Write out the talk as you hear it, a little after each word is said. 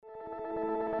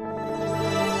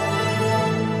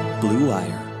Blue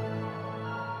Wire.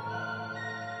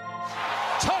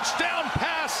 Touchdown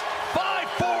pass,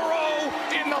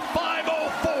 5-4-0 in the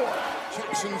 504.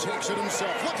 Jackson takes it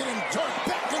himself. Look at him dart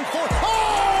back and forth.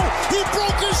 Oh! He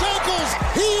broke his ankles.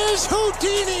 He is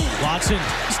Houdini. Watson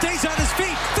stays on his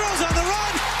feet, throws on the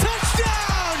run.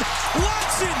 Touchdown!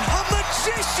 Watson, a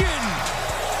magician.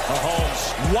 Mahomes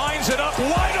winds it up,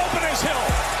 wide open as Hill.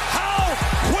 How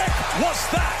quick was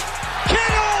that?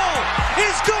 Kittle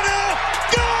is gonna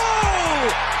go!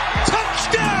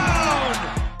 Touchdown!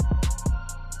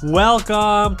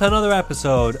 Welcome to another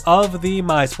episode of the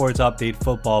My Sports Update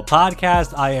Football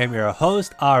Podcast. I am your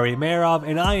host, Ari Merov,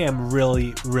 and I am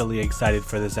really excited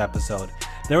for this episode.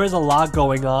 There is a lot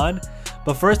going on,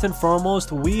 but first and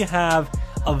foremost, we have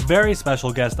a very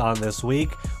special guest on this week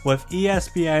with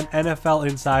ESPN NFL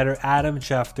insider Adam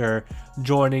Schefter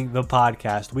joining the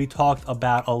podcast. We talked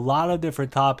about a lot of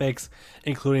different topics,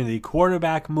 including the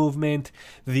quarterback movement,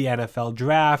 the NFL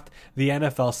draft, the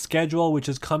NFL schedule, which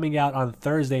is coming out on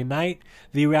Thursday night,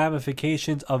 the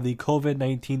ramifications of the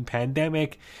COVID-19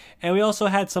 pandemic, and we also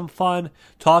had some fun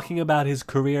talking about his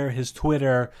career, his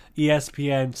Twitter,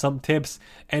 ESPN, some tips,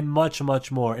 and much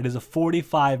more. It is a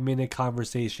 45-minute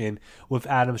conversation with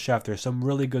Adam Schefter. Some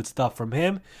really good stuff from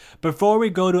him. Before we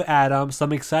go to Adam,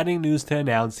 some exciting news to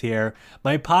announce here.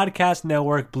 My podcast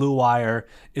network, Blue Wire,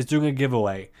 is doing a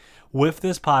giveaway. With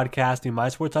this podcast, the My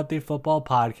Sports Update Football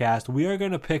Podcast, we are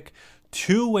going to pick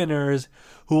two winners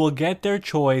who will get their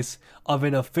choice of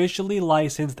an officially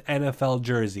licensed NFL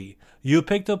jersey. You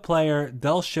picked a player,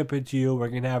 they'll ship it to you. We're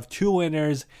going to have two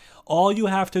winners. All you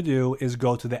have to do is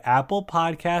go to the Apple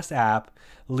Podcast app,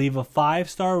 leave a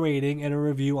 5-star rating and a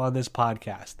review on this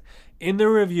podcast. In the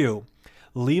review,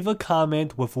 leave a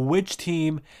comment with which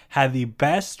team had the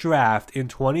best draft in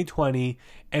 2020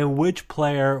 and which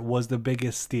player was the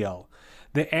biggest steal.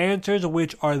 The answers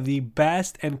which are the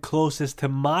best and closest to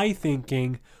my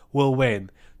thinking will win.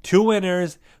 Two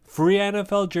winners, free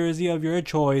NFL jersey of your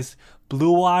choice.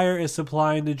 Blue Wire is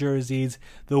supplying the jerseys.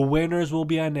 The winners will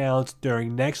be announced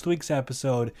during next week's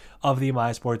episode of the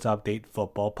My Sports Update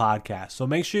Football Podcast. So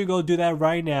make sure you go do that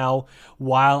right now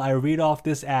while I read off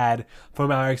this ad from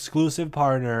our exclusive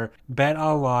partner,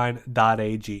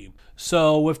 betonline.ag.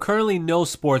 So with currently no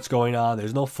sports going on,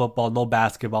 there's no football, no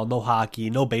basketball, no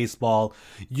hockey, no baseball,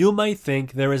 you might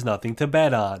think there is nothing to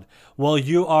bet on. Well,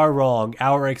 you are wrong.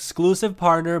 Our exclusive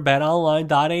partner,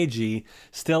 betonline.ag,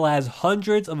 still has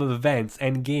hundreds of events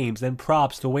and games and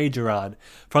props to wager on.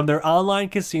 From their online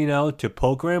casino to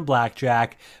poker and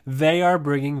blackjack, they are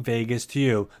bringing Vegas to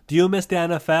you. Do you miss the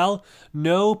NFL?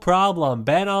 No problem.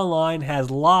 BetOnline has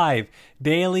live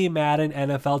daily Madden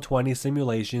NFL 20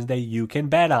 simulations that you can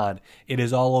bet on. It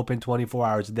is all open 24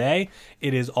 hours a day.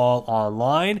 It is all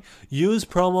online. Use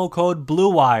promo code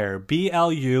BLUEWIRE,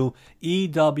 BLUEWIRE,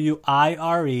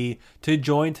 to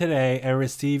join today and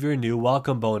receive your new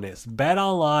welcome bonus.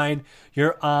 BetOnline,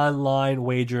 your online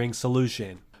wagering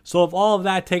solution. So with all of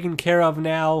that taken care of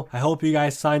now, I hope you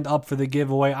guys signed up for the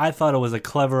giveaway. I thought it was a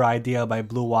clever idea by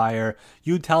Blue Wire.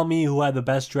 You tell me who had the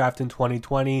best draft in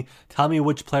 2020. Tell me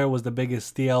which player was the biggest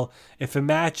steal. If it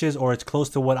matches or it's close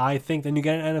to what I think, then you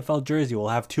get an NFL jersey. We'll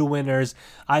have two winners.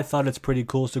 I thought it's pretty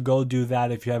cool, so go do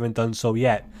that if you haven't done so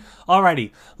yet.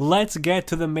 Alrighty, let's get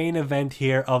to the main event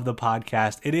here of the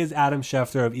podcast. It is Adam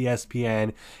Schefter of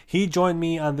ESPN. He joined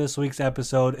me on this week's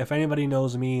episode. If anybody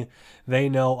knows me, they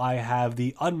know I have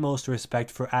the utmost respect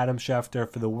for Adam Schefter,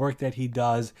 for the work that he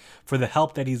does, for the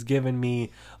help that he's given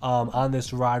me on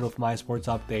this ride with My Sports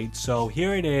Update. So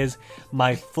here it is,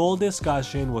 my full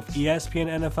discussion with ESPN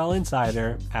NFL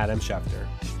insider Adam Schefter.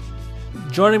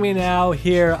 Joining me now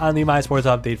here on the My Sports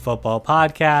Update Football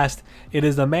Podcast, it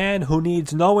is a man who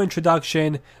needs no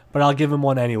introduction, but I'll give him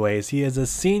one anyways. He is a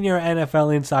senior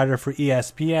NFL insider for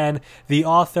ESPN, the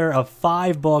author of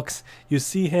 5 books. You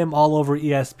see him all over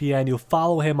ESPN. You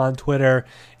follow him on Twitter.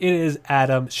 It is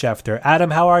Adam Schefter.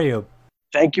 Adam, how are you?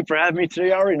 Thank you for having me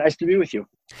today, Ari. Nice to be with you.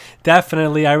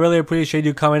 Definitely. I really appreciate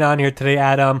you coming on here today,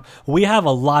 Adam. We have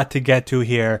a lot to get to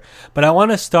here, but I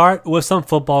want to start with some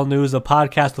football news. A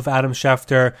podcast with Adam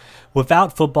Schefter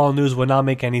without football news would not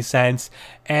make any sense,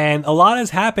 and a lot has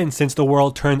happened since the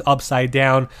world turned upside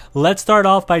down. Let's start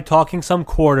off by talking some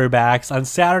quarterbacks. On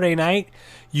Saturday night,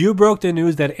 you broke the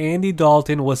news that Andy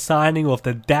Dalton was signing with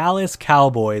the Dallas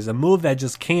Cowboys, a move that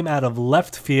just came out of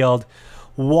left field.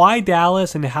 Why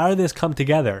Dallas, and how did this come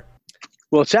together?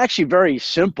 Well, it's actually very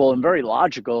simple and very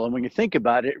logical. And when you think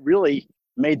about it, it really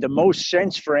made the most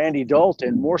sense for Andy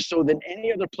Dalton, more so than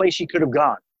any other place he could have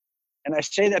gone. And I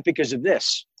say that because of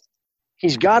this.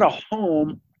 He's got a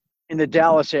home in the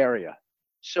Dallas area.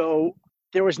 So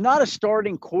there was not a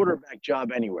starting quarterback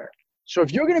job anywhere. So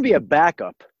if you're going to be a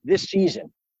backup this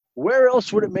season, where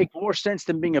else would it make more sense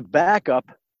than being a backup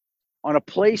on a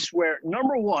place where,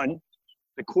 number one,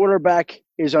 the quarterback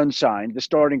is unsigned. The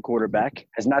starting quarterback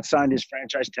has not signed his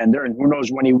franchise tender, and who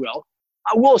knows when he will.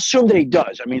 I will assume that he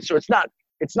does. I mean, so it's not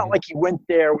like he went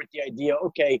there with the idea,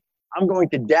 okay, I'm going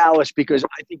to Dallas because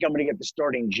I think I'm going to get the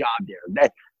starting job there.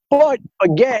 But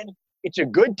again, it's a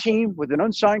good team with an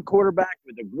unsigned quarterback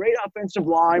with a great offensive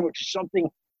line, which is something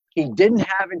he didn't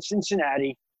have in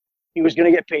Cincinnati. He was going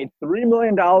to get paid $3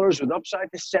 million with upside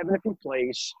to $7 million if he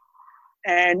plays.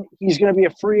 And he's going to be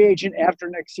a free agent after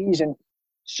next season.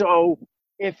 So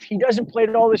if he doesn't play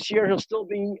at all this year, he'll still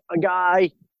be a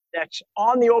guy that's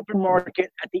on the open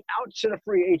market at the outset of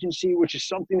free agency, which is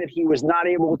something that he was not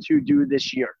able to do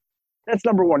this year. That's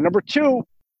number one. Number two,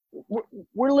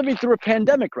 we're living through a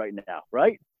pandemic right now,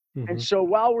 right? Mm-hmm. And so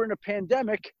while we're in a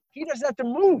pandemic, he doesn't have to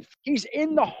move. He's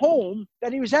in the home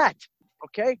that he was at,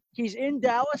 okay? He's in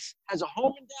Dallas, has a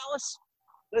home in Dallas,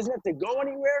 doesn't have to go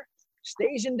anywhere,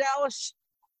 stays in Dallas,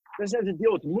 doesn't have to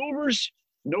deal with movers,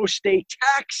 no state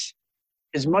tax.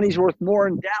 His money's worth more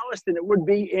in Dallas than it would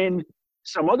be in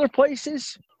some other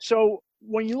places. So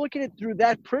when you look at it through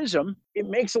that prism, it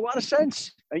makes a lot of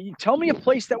sense. You tell me a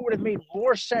place that would have made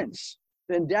more sense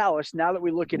than Dallas now that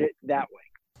we look at it that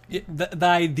way. The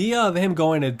idea of him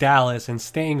going to Dallas and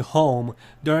staying home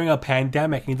during a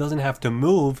pandemic and he doesn't have to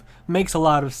move makes a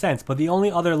lot of sense. But the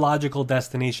only other logical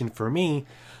destination for me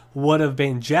would have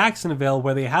been Jacksonville,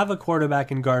 where they have a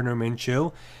quarterback in Gardner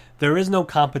Minshew. There is no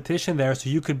competition there, so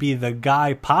you could be the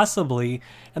guy possibly.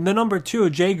 And then number two,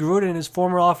 Jay Gruden, his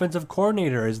former offensive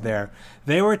coordinator, is there.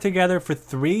 They were together for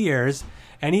 3 years,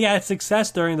 and he had success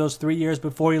during those 3 years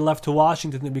before he left to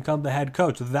Washington to become the head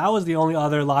coach. So that was the only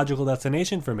other logical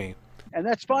destination for me. And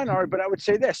that's fine, Ari, but I would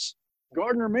say this.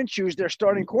 Gardner Minshew is their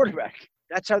starting quarterback.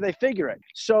 That's how they figure it.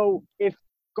 So if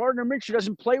Gardner Minshew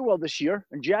doesn't play well this year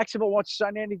and Jacksonville wants to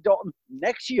sign Andy Dalton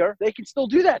next year, they can still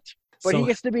do that. But he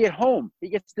gets to be at home. He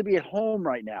gets to be at home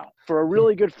right now for a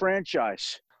really good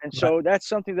franchise. And so that's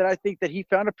something that I think that he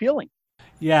found appealing.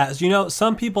 Yeah,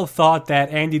 some people thought that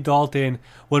Andy Dalton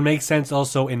would make sense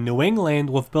also in New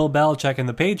England with Bill Belichick and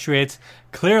the Patriots.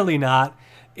 Clearly not.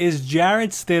 Is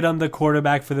Jarrett Stidham the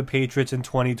quarterback for the Patriots in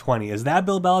 2020? Is that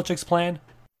Bill Belichick's plan?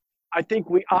 I think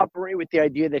we operate with the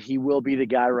idea that he will be the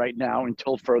guy right now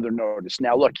until further notice.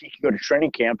 Now, look, he can go to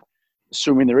training camp,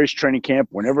 assuming there is training camp,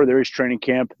 whenever there is training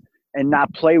camp, and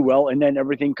not play well, and then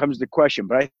everything comes to question.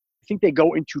 But I think they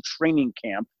go into training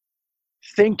camp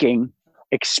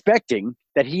expecting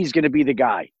that he's going to be the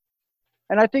guy.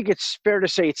 And I think it's fair to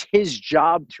say it's his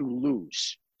job to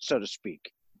lose, so to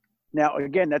speak. Now,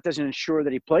 again, that doesn't ensure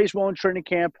that he plays well in training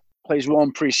camp, plays well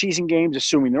in preseason games,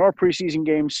 assuming there are preseason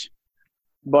games.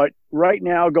 But right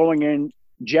now, going in,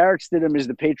 Jarrett Stidham is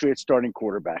the Patriots starting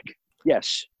quarterback.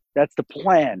 Yes, that's the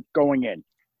plan going in.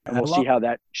 And we'll see how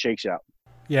that shakes out.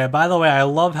 Yeah, by the way, I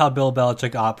love how Bill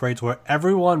Belichick operates, where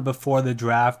everyone before the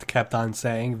draft kept on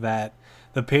saying that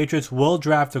the Patriots will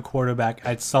draft a quarterback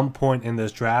at some point in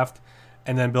this draft,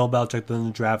 and then Bill Belichick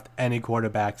doesn't draft any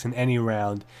quarterbacks in any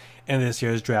round in this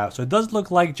year's draft. So it does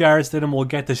look like Jarrett Stidham will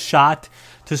get the shot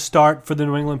to start for the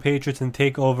New England Patriots and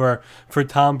take over for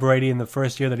Tom Brady in the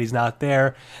first year that he's not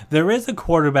there. There is a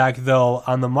quarterback, though,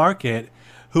 on the market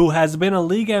who has been a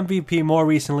league MVP more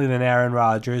recently than Aaron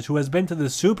Rodgers, who has been to the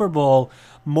Super Bowl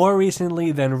more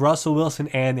recently than Russell Wilson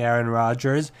and Aaron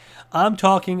Rodgers. I'm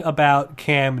talking about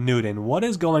Cam Newton. What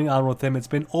is going on with him? It's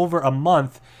been over a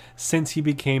month since he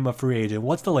became a free agent.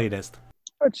 What's the latest?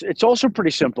 It's also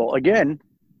pretty simple. Again,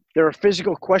 there are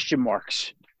physical question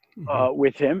marks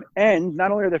with him. And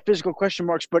not only are there physical question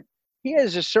marks, but he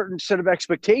has a certain set of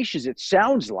expectations, it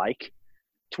sounds like,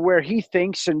 to where he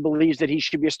thinks and believes that he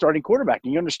should be a starting quarterback.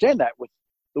 And you understand that with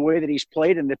the way that he's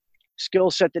played and the skill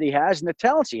set that he has and the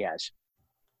talents he has.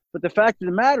 But the fact of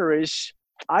the matter is,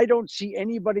 I don't see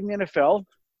anybody in the NFL,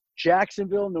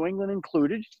 Jacksonville, New England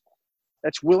included,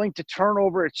 that's willing to turn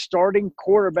over its starting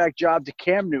quarterback job to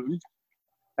Cam Newton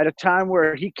at a time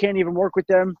where he can't even work with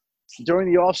them during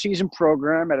the offseason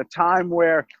program, at a time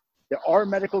where there are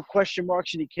medical question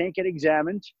marks and he can't get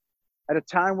examined, at a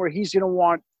time where he's going to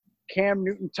want Cam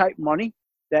Newton type money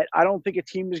that I don't think a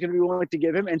team is going to be willing to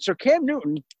give him. And so Cam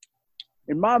Newton,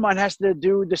 in my mind, has to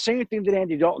do the same thing that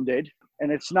Andy Dalton did.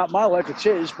 And it's not my life, it's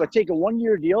his, but take a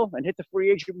 1-year deal and hit the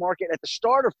free agent market at the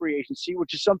start of free agency,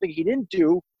 which is something he didn't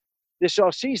do this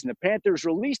offseason. The Panthers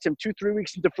released him 2-3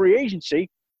 weeks into free agency.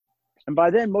 And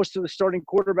by then, most of the starting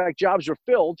quarterback jobs were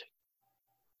filled.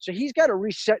 So he's got to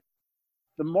reset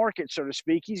the market, so to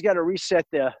speak. He's got to reset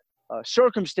the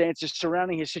circumstances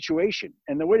surrounding his situation.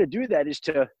 And the way to do that is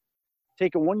to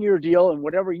take a 1-year deal and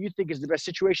whatever you think is the best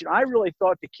situation. I really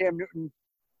thought that Cam Newton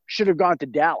should have gone to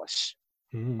Dallas.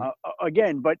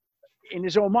 Again, but in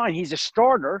his own mind, he's a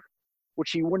starter,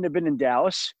 which he wouldn't have been in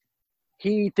Dallas.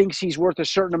 He thinks he's worth a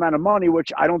certain amount of money,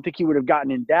 which I don't think he would have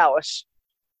gotten in Dallas.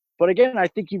 But again, I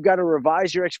think you've got to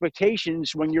revise your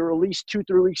expectations when you're at least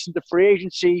 2-3 weeks into free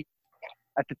agency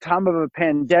at the time of a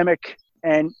pandemic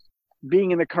and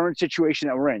being in the current situation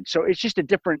that we're in. So it's just a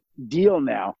different deal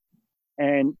now.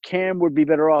 And Cam would be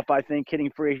better off, I think, hitting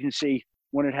free agency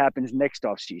when it happens next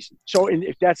offseason. So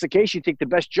if that's the case, you take the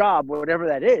best job, whatever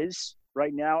that is,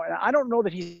 right now. And I don't know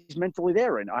that he's mentally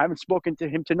there right now. I haven't spoken to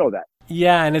him to know that.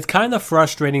 Yeah, and it's kind of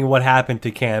frustrating what happened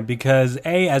to Cam because,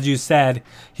 A, as you said,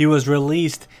 he was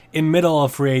released in middle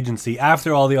of free agency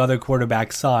after all the other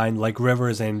quarterbacks signed, like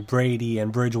Rivers and Brady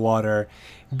and Bridgewater.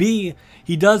 B,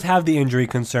 he does have the injury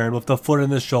concern with the foot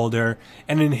and the shoulder,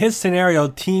 and in his scenario,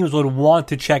 teams would want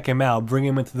to check him out, bring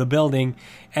him into the building,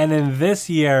 and then this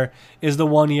year is the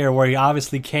 1 year where he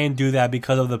obviously can't do that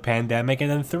because of the pandemic.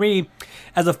 And then 3,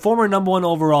 as a former number 1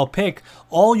 overall pick,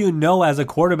 all you know as a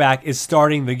quarterback is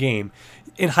starting the game.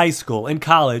 In high school, in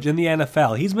college, in the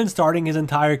NFL. He's been starting his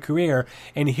entire career,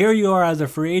 and here you are as a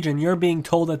free agent, you're being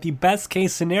told that the best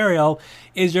case scenario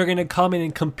is you're going to come in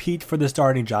and compete for the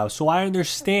starting job. So I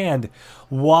understand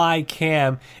why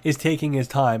Cam is taking his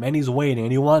time, and he's waiting,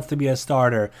 and he wants to be a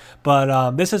starter.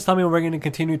 But this is something we're going to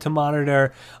continue to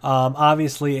monitor.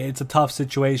 Obviously, it's a tough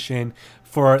situation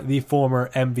for the former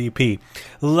MVP.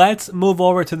 Let's move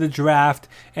over to the draft,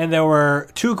 and there were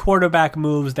 2 quarterback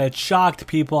moves that shocked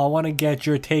people. I want to get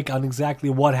your take on exactly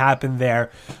what happened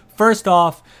there. First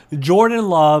off, Jordan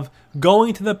Love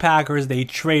going to the Packers. They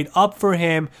trade up for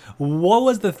him. What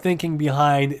was the thinking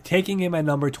behind taking him at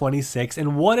number 26,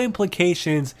 and what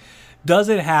implications does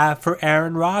it have for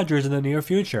Aaron Rodgers in the near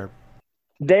future?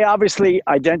 They obviously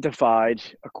identified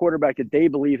a quarterback that they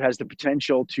believe has the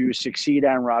potential to succeed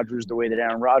Aaron Rodgers the way that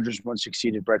Aaron Rodgers once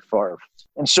succeeded Brett Favre.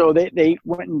 And so they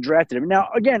went and drafted him. Now,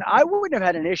 again, I wouldn't have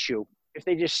had an issue if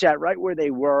they just sat right where they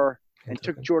were and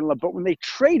took Jordan Love. But when they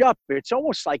trade up, it's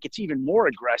almost like it's even more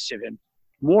aggressive and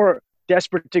more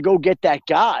desperate to go get that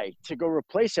guy to go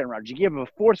replace Aaron Rodgers. You give him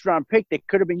a 4th-round pick that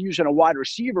could have been used on a wide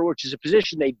receiver, which is a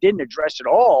position they didn't address at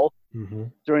all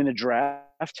during the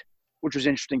draft, which was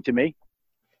interesting to me.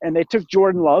 And they took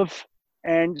Jordan Love,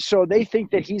 and so they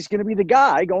think that he's going to be the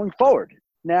guy going forward.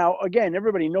 Now, again,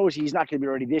 everybody knows he's not going to be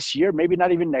ready this year, maybe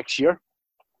not even next year.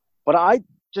 But I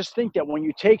just think that when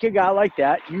you take a guy like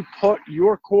that, you put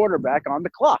your quarterback on the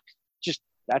clock. Just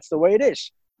that's the way it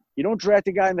is. You don't draft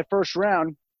a guy in the first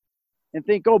round and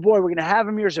think, oh, boy, we're going to have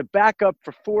him here as a backup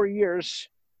for 4 years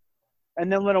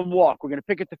and then let him walk. We're going to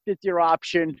pick at the 5th-year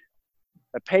option,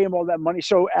 pay him all that money.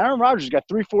 So Aaron Rodgers got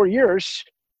 3-4 years,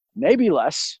 maybe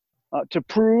less, to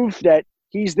prove that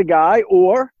he's the guy.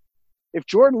 Or if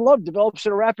Jordan Love develops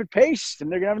at a rapid pace, then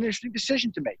they're going to have an interesting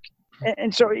decision to make.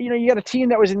 And so, you got a team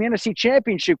that was in the NFC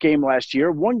Championship game last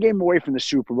year, 1 game away from the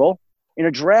Super Bowl, in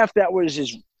a draft that was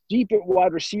as deep at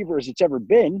wide receiver as it's ever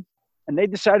been, and they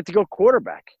decided to go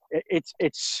quarterback.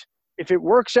 It's if it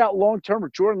works out long-term,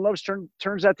 if Jordan Love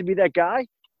turns out to be that guy,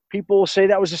 people will say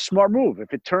that was a smart move.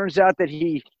 If it turns out that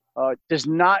he does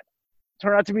not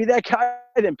turn out to be that guy,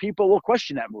 then people will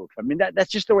question that move. I mean,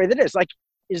 that's just the way that it is. Like,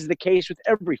 is the case with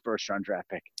every first-round draft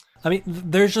pick. I mean,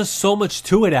 there's just so much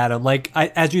to it, Adam. Like,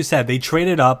 as you said, they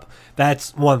traded up.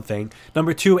 That's one thing.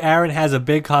 Number 2, Aaron has a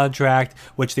big contract,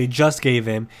 which they just gave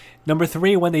him. Number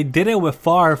 3, when they did it with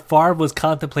Favre was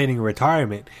contemplating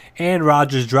retirement, and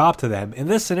Rodgers dropped to them. In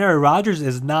this scenario, Rodgers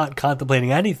is not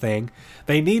contemplating anything.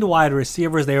 They need wide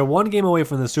receivers. They are 1 game away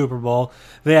from the Super Bowl.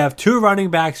 They have 2 running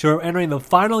backs who are entering the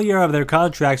final year of their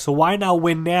contract, so why not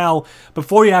win now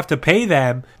before you have to pay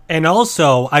them? And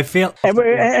also, I feel...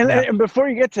 And before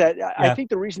you get to that, I think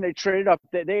the reason they traded up,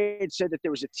 they had said that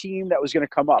there was a team that was going to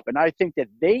come up. And I think that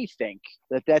they think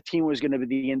that team was going to be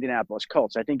the Indianapolis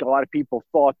Colts. I think a lot of people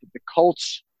thought that the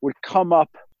Colts would come up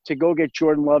to go get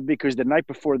Jordan Love because the night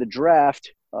before the draft,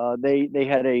 they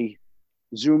had a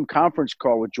Zoom conference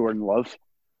call with Jordan Love.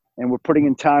 And were putting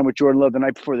in time with Jordan Love the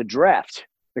night before the draft,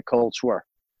 the Colts were.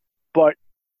 But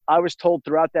I was told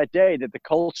throughout that day that the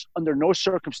Colts, under no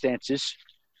circumstances,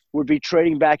 would be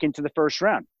trading back into the first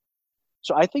round.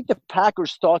 So I think the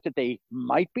Packers thought that they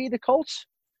might be the Colts,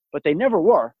 but they never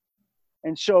were.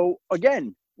 And so,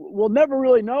 again, we'll never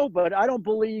really know, but I don't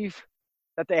believe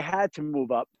that they had to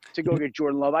move up to go get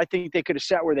Jordan Love. I think they could have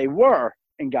sat where they were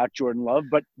and got Jordan Love,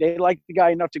 but they liked the guy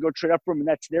enough to go trade up for him, and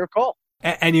that's their call.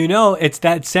 And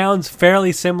that sounds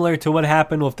fairly similar to what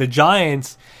happened with the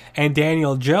Giants and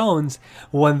Daniel Jones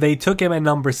when they took him at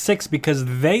number 6 because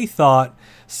they thought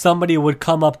somebody would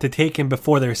come up to take him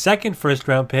before their second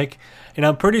first-round pick. And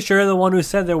I'm pretty sure the one who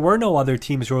said there were no other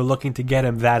teams who were looking to get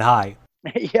him that high.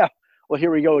 Yeah. Well,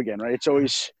 here we go again, right? It's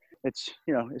always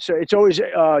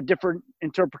different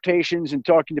interpretations and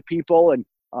talking to people. And,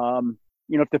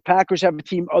 if the Packers have a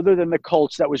team other than the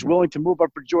Colts that was willing to move up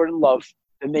for Jordan Love,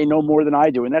 then they know more than I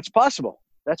do. And that's possible.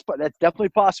 That's definitely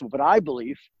possible. But I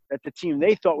believe that the team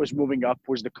they thought was moving up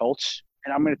was the Colts.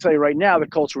 And I'm going to tell you right now, the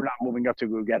Colts were not moving up to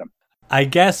go get him. I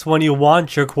guess when you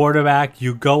want your quarterback,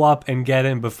 you go up and get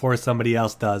him before somebody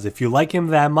else does. If you like him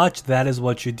that much, that is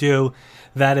what you do.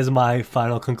 That is my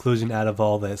final conclusion out of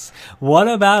all this. What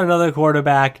about another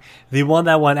quarterback, the one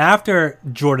that went after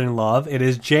Jordan Love? It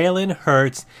is Jalen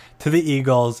Hurts to the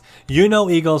Eagles. You know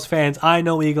Eagles fans. I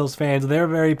know Eagles fans. They're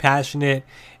very passionate,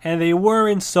 and they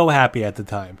weren't so happy at the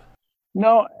time.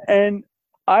 No, and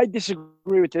I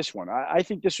disagree with this one. I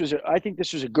think this was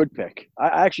a good pick.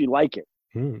 I actually like it.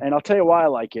 And I'll tell you why I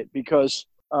like it, because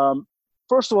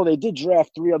first of all, they did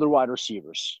draft 3 other wide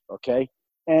receivers, okay?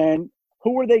 And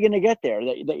who are they going to get there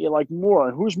that you like more?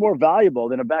 And who's more valuable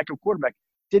than a backup quarterback?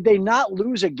 Did they not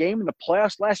lose a game in the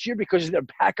playoffs last year because of their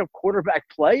backup quarterback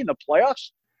play in the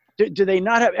playoffs? Do they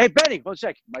not have – hey, Benny, 1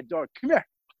 second. My dog, come here.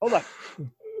 Hold on.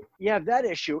 You have that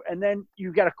issue, and then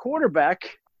you've got a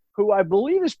quarterback who I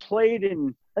believe has played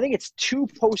in – I think it's 2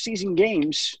 postseason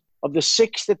games of the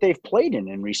 6 that they've played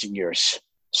in recent years.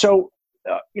 So,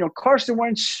 Carson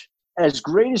Wentz, as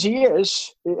great as he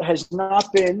is, has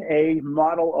not been a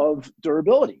model of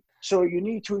durability. So you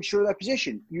need to ensure that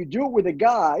position. You do it with a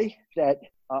guy that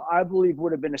I believe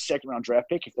would have been a second-round draft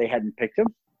pick if they hadn't picked him,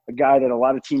 a guy that a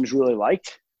lot of teams really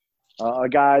liked, a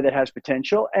guy that has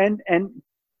potential. And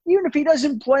even if he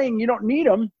doesn't play and you don't need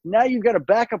him, now you've got a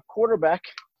backup quarterback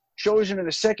chosen in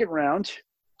the second round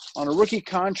on a rookie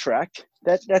contract.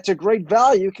 That's a great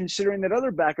value considering that other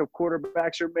backup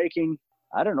quarterbacks are making,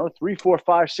 I don't know, $3, $4, $5,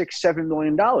 $6, $7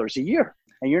 million a year.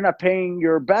 And you're not paying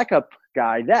your backup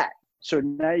guy that. So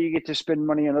now you get to spend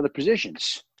money on other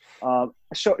positions.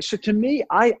 So to me,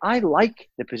 I like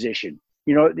the position.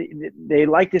 They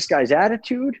like this guy's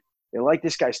attitude. They like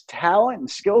this guy's talent and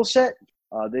skill set.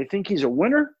 They think he's a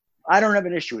winner. I don't have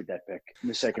an issue with that pick in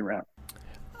the second round.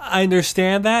 I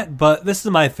understand that, but this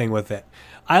is my thing with it.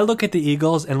 I look at the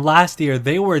Eagles, and last year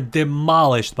they were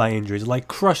demolished by injuries, like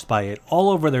crushed by it, all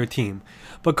over their team.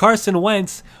 But Carson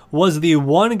Wentz was the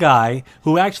one guy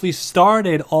who actually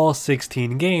started all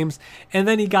 16 games, and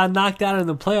then he got knocked out in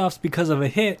the playoffs because of a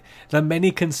hit that many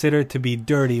consider to be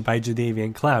dirty by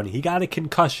Jadeveon Clowney. He got a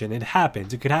concussion. It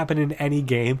happens. It could happen in any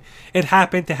game. It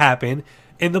happened to happen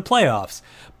in the playoffs.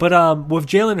 But with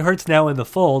Jalen Hurts now in the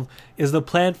fold, is the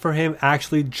plan for him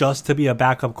actually just to be a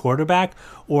backup quarterback,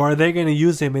 or are they going to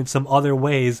use him in some other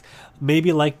ways,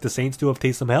 maybe like the Saints do with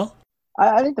Taysom Hill?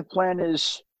 I think the plan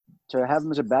is to have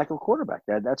him as a backup quarterback.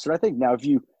 That's what I think. Now, if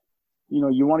you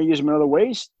want to use him in other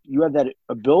ways, you have that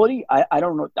ability. I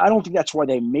don't know. I don't think that's why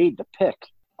they made the pick.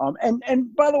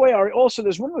 And by the way, Ari, also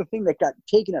there's one other thing that got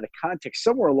taken out of context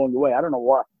somewhere along the way. I don't know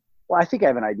why. Well, I think I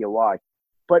have an idea why.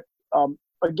 But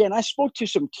again, I spoke to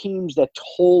some teams that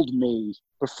told me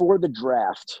before the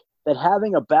draft that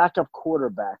having a backup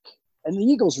quarterback, and the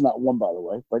Eagles are not one, by the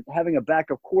way, but having a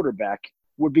backup quarterback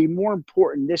would be more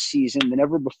important this season than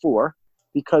ever before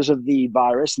because of the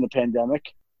virus and the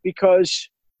pandemic. Because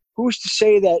who's to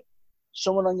say that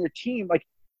someone on your team, like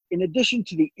in addition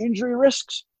to the injury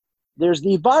risks, there's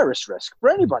the virus risk for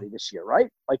anybody this year, right?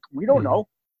 Like we don't know.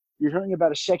 You're hearing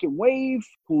about a second wave.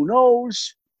 Who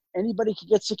knows? Anybody could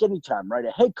get sick anytime, right?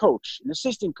 A head coach, an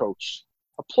assistant coach,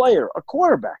 a player, a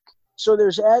quarterback. So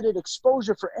there's added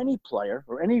exposure for any player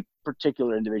or any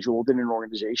particular individual within an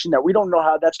organization that we don't know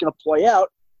how that's going to play out,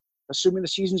 assuming the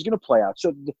season's going to play out.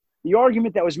 So the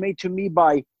argument that was made to me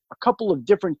by a couple of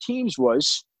different teams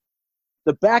was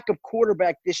the backup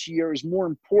quarterback this year is more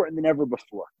important than ever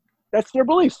before. That's their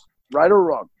belief, right or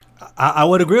wrong. I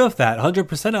would agree with that.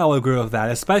 100% I would agree with that,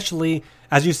 especially,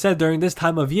 as you said, during this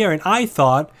time of year. And I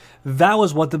thought that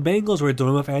was what the Bengals were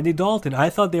doing with Andy Dalton. I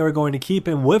thought they were going to keep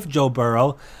him with Joe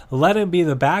Burrow, let him be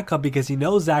the backup because he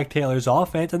knows Zach Taylor's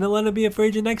offense, and then let him be a free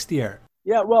agent next year.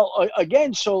 Yeah, well,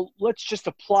 again, so let's just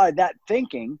apply that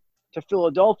thinking to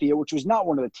Philadelphia, which was not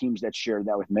one of the teams that shared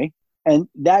that with me. And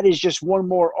that is just one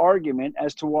more argument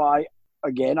as to why,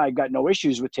 again, I got no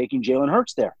issues with taking Jalen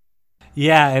Hurts there.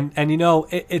 Yeah, and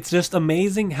it's just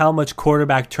amazing how much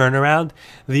quarterback turnaround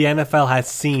the NFL has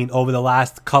seen over the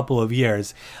last couple of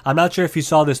years. I'm not sure if you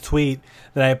saw this tweet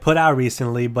that I put out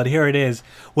recently, but here it is.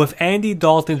 With Andy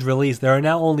Dalton's release, there are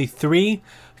now only 3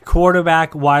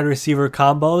 quarterback wide receiver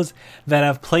combos that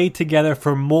have played together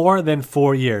for more than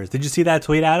 4 years. Did you see that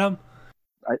tweet, Adam?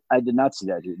 I did not see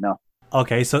that, dude. No.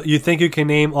 Okay, so you think you can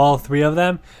name all 3 of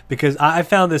them? Because I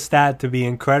found this stat to be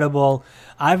incredible.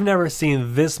 I've never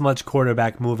seen this much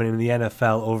quarterback movement in the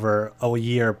NFL over a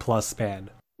year plus span.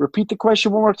 Repeat the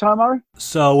question one more time, Ari.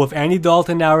 So with Andy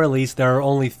Dalton now released, there are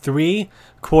only 3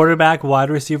 quarterback wide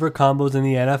receiver combos in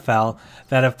the NFL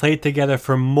that have played together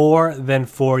for more than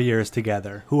 4 years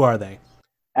together. Who are they?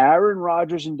 Aaron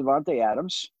Rodgers and Devontae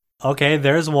Adams. Okay,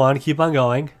 there's one. Keep on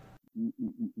going.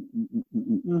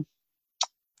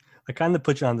 I kind of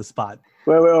put you on the spot.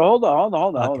 Wait, hold on.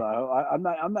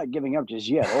 I'm not giving up just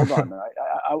yet. Hold on.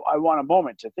 I want a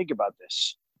moment to think about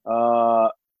this.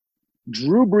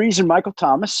 Drew Brees and Michael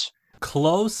Thomas.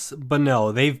 Close, but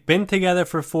no. They've been together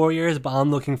for 4 years, but I'm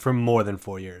looking for more than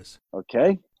 4 years.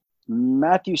 Okay.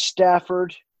 Matthew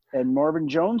Stafford and Marvin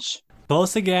Jones.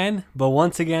 Close again, but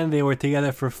once again, they were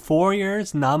together for 4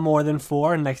 years, not more than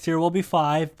 4. Next year will be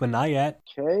 5, but not yet.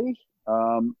 Okay.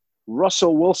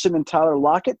 Russell Wilson and Tyler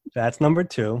Lockett. That's number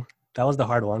 2. That was the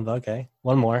hard one, but okay.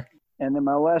 One more. And then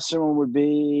my last one would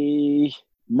be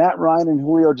Matt Ryan and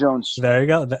Julio Jones. There you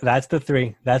go. That's the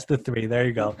 3. That's the 3. There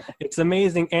you go. It's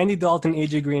amazing. Andy Dalton,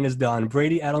 AJ Green is done.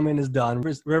 Brady Edelman is done.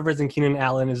 Rivers and Keenan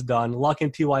Allen is done. Luck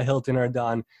and T.Y. Hilton are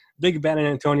done. Big Ben and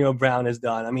Antonio Brown is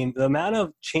done. I mean, the amount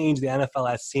of change the NFL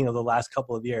has seen over the last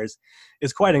couple of years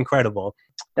is quite incredible.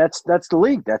 That's the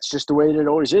league. That's just the way that it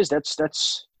always is. That's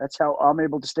how I'm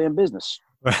able to stay in business.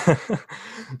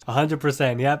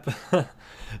 100%. Yep.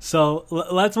 So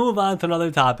let's move on to another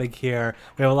topic here.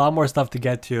 We have a lot more stuff to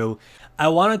get to. I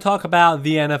want to talk about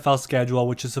the NFL schedule,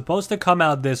 which is supposed to come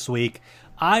out this week.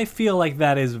 I feel like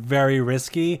that is very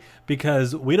risky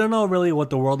because we don't know really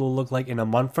what the world will look like in a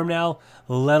month from now,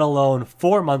 let alone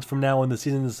 4 months from now when the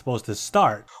season is supposed to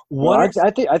start.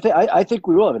 I think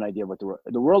we will have an idea what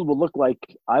the world will look like.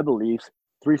 I believe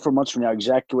 3-4 months from now,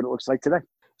 exactly what it looks like today.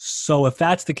 So if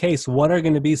that's the case, what are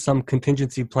going to be some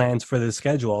contingency plans for the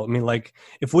schedule? I mean, like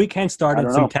if we can't start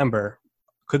in September,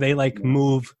 could they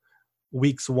move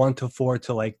weeks 1 to 4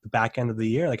 to the back end of the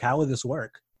year? Like how would this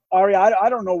work? Ari, I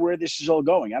don't know where this is all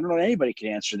going. I don't know anybody can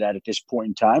answer that at this point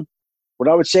in time. What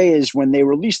I would say is when they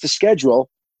release the schedule,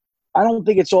 I don't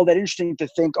think it's all that interesting to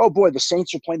think, oh, boy, the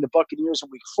Saints are playing the Buccaneers in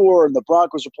week 4 and the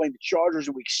Broncos are playing the Chargers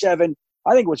in week 7.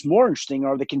 I think what's more interesting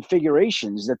are the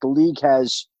configurations that the league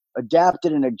has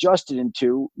adapted and adjusted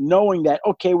into, knowing that,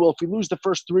 okay, well, if we lose the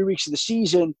first 3 weeks of the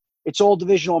season, it's all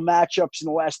divisional matchups in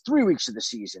the last 3 weeks of the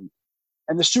season.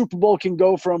 And the Super Bowl can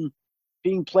go from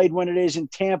being played when it is in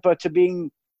Tampa to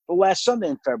being the last Sunday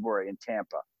in February in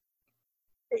Tampa.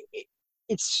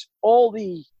 It's all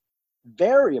the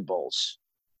variables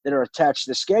that are attached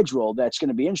to the schedule that's going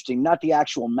to be interesting, not the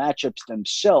actual matchups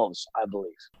themselves, I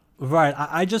believe. Right.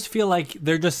 I just feel like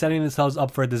they're just setting themselves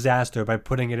up for a disaster by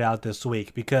putting it out this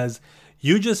week because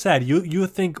you just said you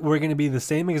think we're going to be the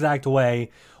same exact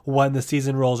way when the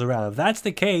season rolls around. If that's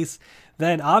the case,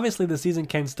 then obviously the season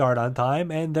can start on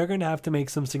time and they're going to have to make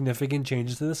some significant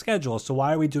changes to the schedule. So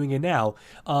why are we doing it now?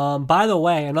 By the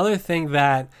way, another thing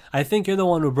that I think you're the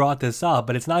one who brought this up,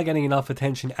 but it's not getting enough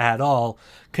attention at all,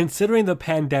 considering the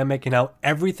pandemic and how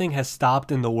everything has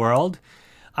stopped in the world,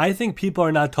 I think people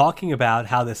are not talking about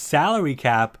how the salary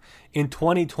cap in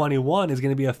 2021 is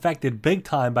going to be affected big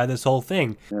time by this whole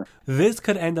thing. Yeah. This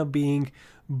could end up being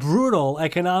brutal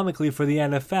economically for the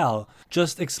NFL.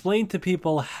 Just explain to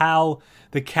people how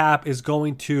the cap is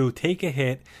going to take a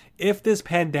hit if this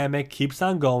pandemic keeps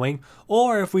on going,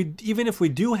 or if we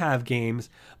do have games,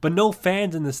 but no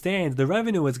fans in the stands, the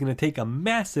revenue is going to take a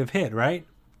massive hit, right?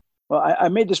 Well, I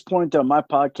made this point on my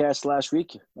podcast last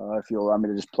week. If you'll allow me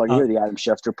to just plug here, the Adam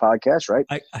Schefter podcast, right?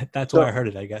 That's where I heard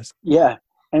it, I guess. Yeah.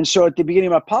 And so at the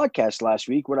beginning of my podcast last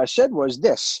week, what I said was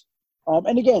this.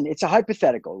 And again, it's a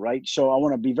hypothetical, right? So I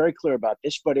want to be very clear about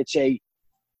this, but it's a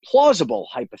plausible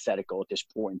hypothetical at this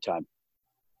point in time.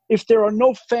 If there are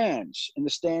no fans in the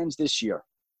stands this year,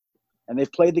 and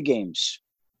they've played the games,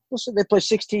 let's say they play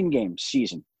 16 games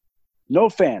season, no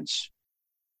fans,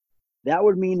 that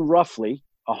would mean roughly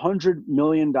 $100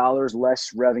 million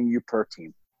less revenue per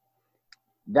team.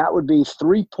 That would be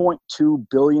 $3.2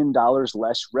 billion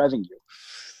less revenue,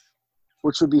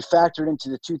 which would be factored into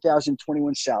the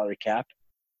 2021 salary cap.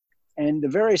 And the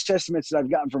various estimates that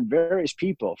I've gotten from various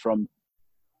people, from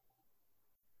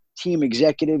team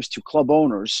executives to club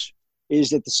owners,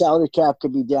 is that the salary cap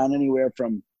could be down anywhere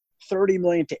from $30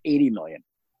 million to $80 million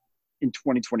in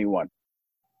 2021.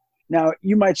 Now,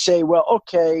 you might say, well,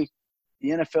 okay, the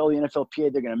NFL, the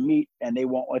NFLPA, they're going to meet and they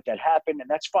won't let that happen. And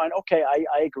that's fine. Okay,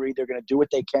 I agree. They're going to do what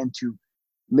they can to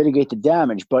mitigate the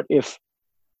damage. But if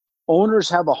owners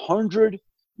have $100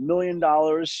 million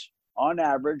on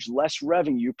average less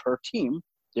revenue per team,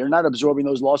 they're not absorbing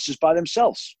those losses by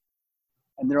themselves.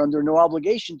 And they're under no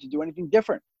obligation to do anything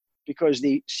different because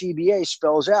the CBA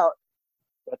spells out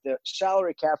that the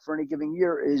salary cap for any given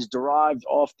year is derived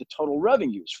off the total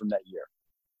revenues from that year.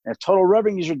 And if total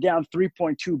revenues are down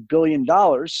 $3.2 billion,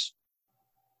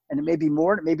 and it may be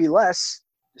more, and it may be less,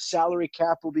 the salary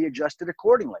cap will be adjusted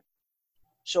accordingly.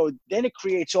 So then it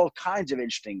creates all kinds of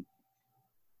interesting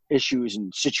issues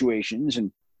and situations.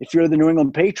 And if you're the New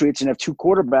England Patriots and have two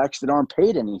quarterbacks that aren't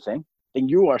paid anything, then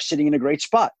you are sitting in a great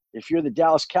spot. If you're the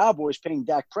Dallas Cowboys paying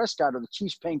Dak Prescott or the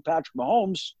Chiefs paying Patrick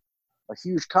Mahomes a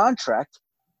huge contract,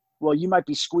 well, you might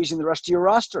be squeezing the rest of your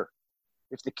roster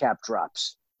if the cap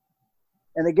drops.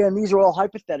 And again, these are all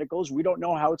hypotheticals. We don't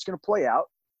know how it's going to play out.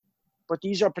 But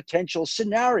these are potential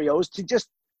scenarios to just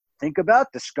think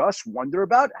about, discuss, wonder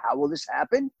about. How will this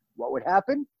happen? What would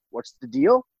happen? What's the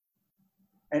deal?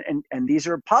 And these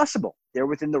are possible. They're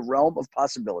within the realm of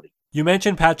possibility. You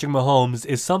mentioned Patrick Mahomes.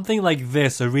 Is something like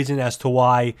this a reason as to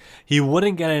why he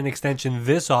wouldn't get an extension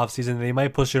this offseason? They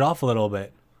might push it off a little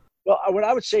bit. Well, what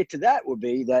I would say to that would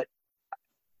be that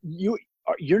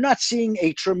you're not seeing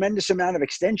a tremendous amount of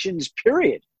extensions,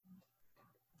 period.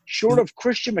 Short of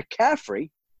Christian McCaffrey,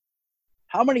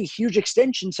 how many huge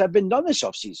extensions have been done this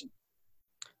offseason?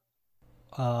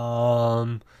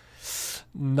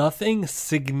 Nothing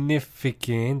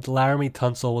significant. Laramie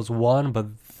Tunsil was one, but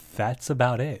that's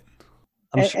about it.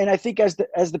 And I think as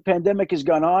the pandemic has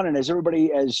gone on and as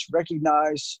everybody has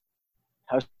recognized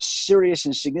how serious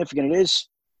and significant it is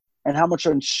and how much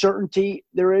uncertainty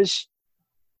there is,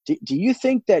 do you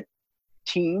think that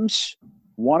teams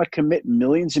want to commit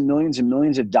millions and millions and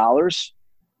millions of dollars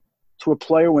to a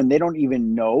player when they don't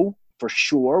even know for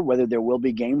sure whether there will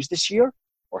be games this year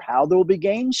or how there will be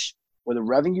games or the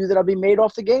revenue that will be made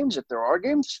off the games if there are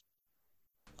games?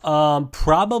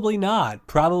 Probably not.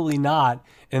 Probably not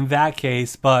in that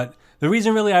case. But the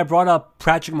reason really I brought up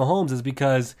Patrick Mahomes is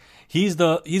because he's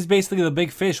basically the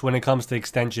big fish when it comes to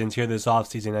extensions here this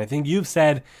offseason. I think you've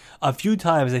said a few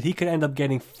times that he could end up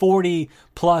getting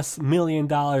 $40+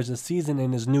 million a season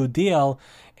in his new deal.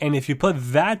 And if you put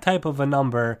that type of a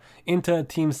number into a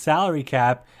team's salary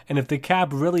cap, and if the cap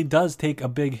really does take a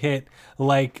big hit,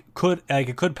 like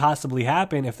it could possibly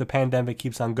happen if the pandemic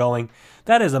keeps on going,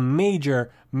 that is a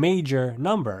major, major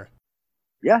number.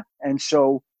 Yeah, and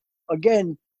so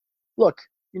again, look,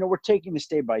 we're taking this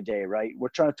day by day, right? We're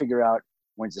trying to figure out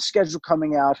when's the schedule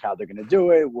coming out, how they're going to do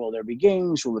it, will there be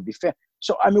games, will there be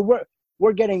So I mean,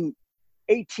 we're getting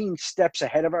 18 steps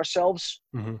ahead of ourselves,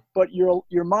 but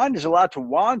your mind is allowed to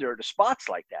wander to spots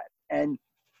like that. And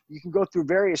you can go through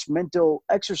various mental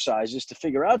exercises to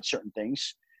figure out certain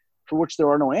things for which there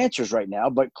are no answers right now,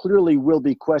 but clearly will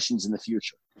be questions in the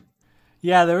future.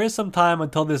 Yeah, there is some time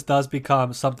until this does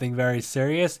become something very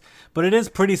serious, but it is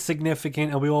pretty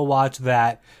significant, and we will watch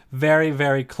that very,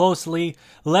 very closely.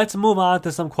 Let's move on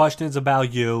to some questions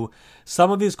about you.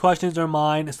 Some of these questions are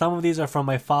mine. Some of these are from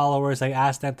my followers. I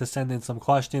asked them to send in some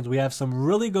questions. We have some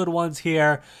really good ones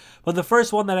here, but the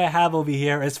first one that I have over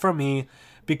here is for me,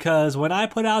 because when I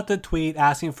put out the tweet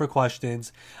asking for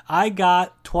questions, I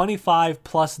got 25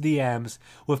 plus DMs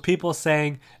with people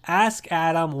saying, "Ask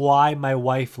Adam why my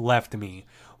wife left me."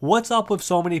 What's up with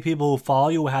so many people who follow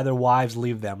you who had their wives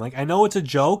leave them? Like, I know it's a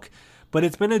joke, but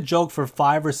it's been a joke for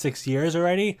 5 or 6 years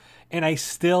already, and I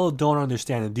still don't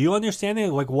understand it. Do you understand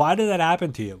it? Like, why did that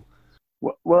happen to you?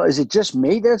 Well, is it just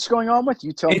me that's going on with?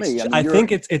 You tell me. I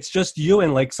think it's just you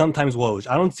and like sometimes Woj.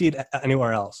 I don't see it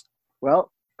anywhere else.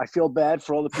 Well, I feel bad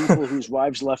for all the people whose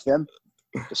wives left them,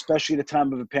 especially at the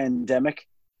time of a pandemic.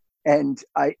 And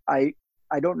I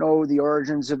don't know the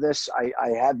origins of this. I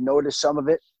have noticed some of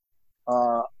it.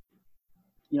 I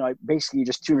basically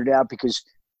just tune it out because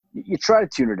you try to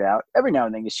tune it out. Every now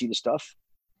and then you see the stuff.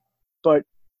 But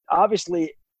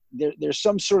obviously there's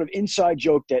some sort of inside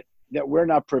joke that we're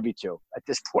not privy to at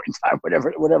this point in time,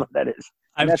 whatever that is.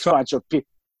 And that's fine. So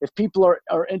if people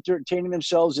are entertaining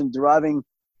themselves and deriving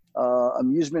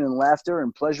amusement and laughter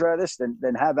and pleasure out of this,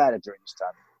 then have at it during this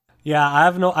time. Yeah,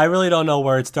 I really don't know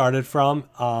where it started from.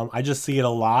 I just see it a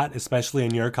lot, especially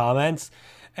in your comments.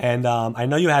 And I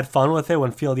know you had fun with it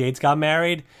when Field Yates got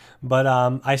married, but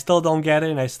I still don't get it,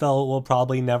 and I still will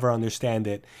probably never understand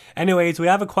it. Anyways, we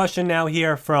have a question now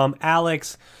here from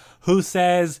Alex, who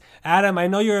says, Adam, I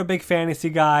know you're a big fantasy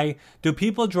guy. Do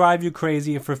people drive you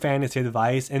crazy for fantasy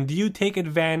advice? And do you take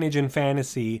advantage in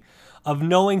fantasy of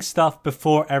knowing stuff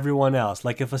before everyone else?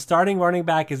 Like if a starting running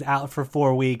back is out for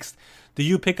 4 weeks, do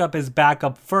you pick up his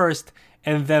backup first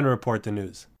and then report the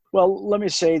news? Well, let me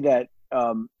say that,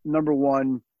 number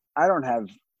one, I don't have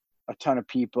a ton of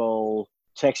people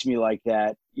text me like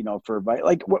that, for advice.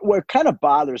 Like what kind of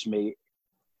bothers me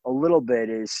a little bit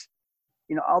is,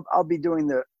 I'll be doing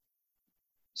the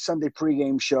Sunday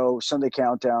pregame show, Sunday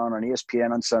countdown on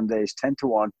ESPN on Sundays, 10 to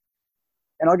 1.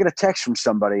 And I'll get a text from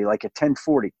somebody like at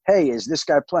 10:40. Hey, is this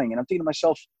guy playing? And I'm thinking to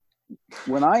myself,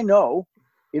 when I know,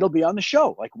 it'll be on the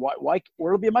show. Like why, or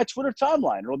it'll be on my Twitter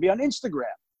timeline. Or it'll be on Instagram.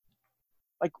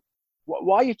 Like,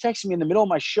 why are you texting me in the middle of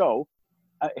my show?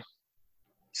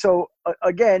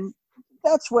 Again,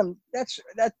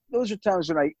 those are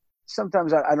times when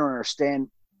sometimes I don't understand,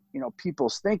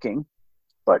 people's thinking,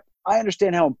 but I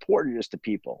understand how important it is to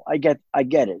people. I get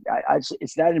it.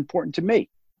 It's that important to me.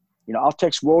 I'll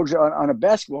text Woj on a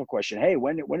basketball question. Hey,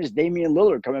 when is Damian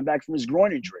Lillard coming back from his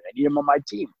groin injury? I need him on my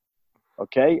team.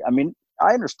 Okay. I mean,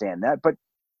 I understand that, but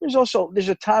there's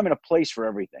a time and a place for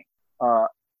everything.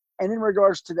 And in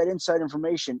regards to that inside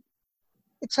information,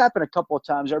 it's happened a couple of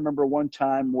times. I remember one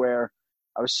time where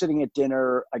I was sitting at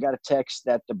dinner. I got a text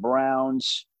that the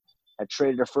Browns had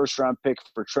traded a first-round pick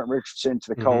for Trent Richardson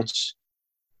to the Colts.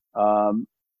 Or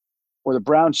the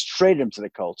Browns traded him to the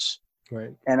Colts.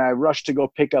 Right. And I rushed to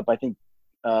go pick up, I think,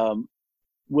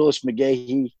 Willis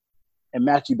McGahee, and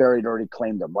Matthew Berry had already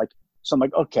claimed him. So I'm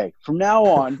like, okay, from now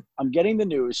on, I'm getting the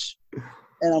news,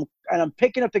 and I'm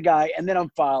picking up the guy, and then I'm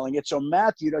filing it so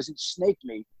Matthew doesn't snake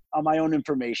me on my own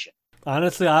information.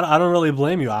 Honestly, I don't really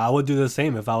blame you. I would do the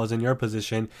same if I was in your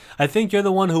position. I think you're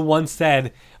the one who once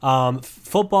said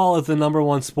football is the number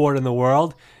one sport in the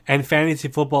world, and fantasy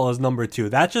football is number 2.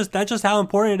 That's just how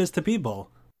important it is to people.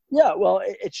 Yeah, well,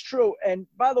 it's true. And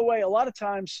by the way, a lot of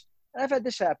times, and I've had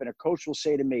this happen, a coach will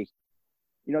say to me,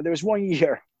 there was one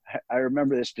year, I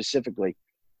remember this specifically,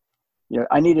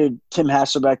 I needed Tim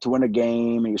Hasselbeck to win a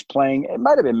game. He was playing, it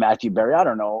might have been Matthew Berry, I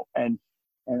don't know. And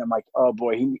I'm like, oh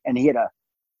boy, he had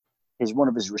one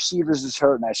of his receivers is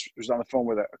hurt, and I was on the phone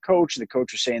with a coach, and the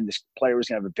coach was saying this player was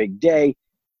going to have a big day,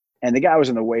 and the guy was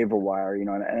on the waiver wire,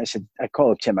 and I said, I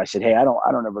called up Tim, I said, hey, I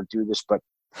don't ever do this, but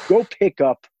go pick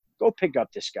up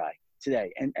this guy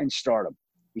today and start him.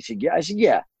 He said, yeah. I said,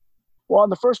 yeah. Well, on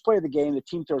the first play of the game, the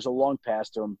team throws a long pass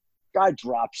to him. Guy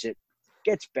drops it,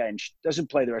 gets benched, doesn't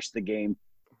play the rest of the game,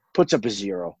 puts up a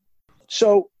 0.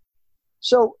 So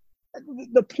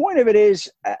the point of it is,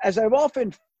 as I've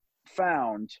often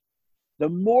found, the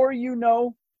more you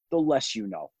know, the less you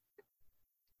know.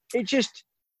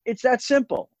 It's that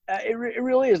simple. It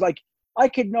really is. Like, I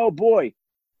could know, boy,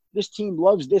 this team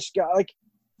loves this guy. Like,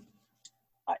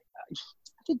 I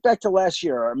think back to last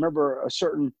year, I remember a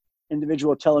certain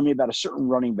individual telling me about a certain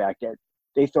running back that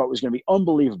they thought was going to be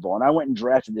unbelievable. And I went and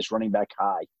drafted this running back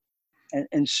high.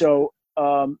 And so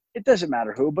it doesn't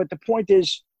matter who, but the point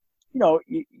is,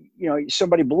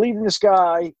 somebody believed in this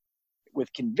guy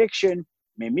with conviction,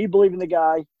 made me believe in the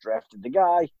guy, drafted the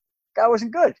guy. Guy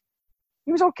wasn't good.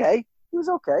 He was okay. He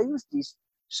was decent.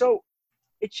 So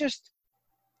it's just,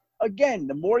 again,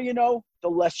 the more you know, the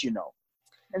less you know.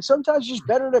 And sometimes it's just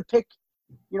better to pick,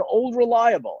 old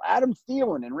reliable, Adam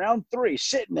Thielen in round 3,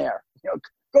 sitting there.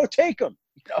 Go take him,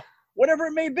 whatever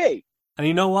it may be. And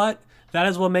you know what? That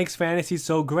is what makes fantasy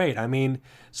so great. I mean,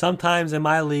 sometimes in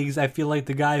my leagues, I feel like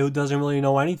the guy who doesn't really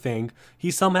know anything,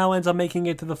 he somehow ends up making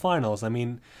it to the finals. I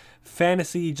mean,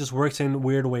 fantasy just works in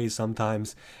weird ways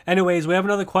sometimes. Anyways, we have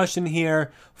another question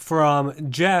here from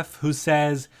Jeff, who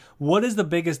says, what is the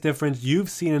biggest difference you've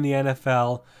seen in the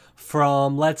NFL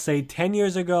from, let's say, 10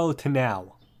 years ago to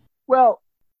now? Well,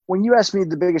 when you ask me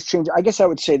the biggest change, I guess I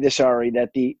would say this, Ari,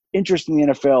 that the interest in the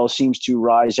NFL seems to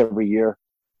rise every year.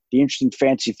 The interest in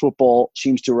fantasy football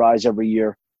seems to rise every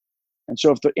year. And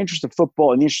so if the interest of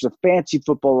football and the interest of fantasy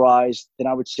football rise, then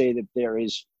I would say that there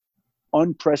is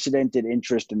unprecedented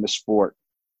interest in the sport.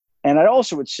 And I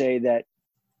also would say that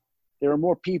there are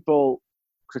more people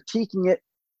critiquing it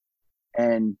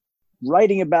and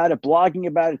writing about it, blogging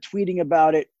about it, tweeting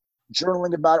about it,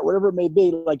 journaling about it, whatever it may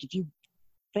be. Like if you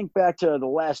think back to The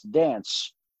Last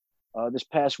Dance this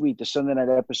past week, the Sunday night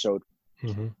episode,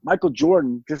 Michael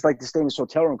Jordan just liked to stay in his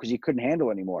hotel room because he couldn't handle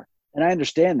it anymore. And I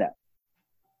understand that.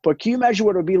 But can you imagine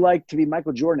what it would be like to be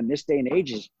Michael Jordan in this day and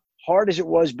age, as hard as it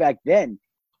was back then?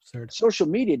 Absurd. Social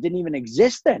media didn't even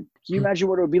exist then. Can you imagine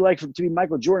what it would be like to be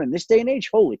Michael Jordan in this day and age?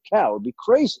 Holy cow, it would be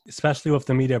crazy. Especially with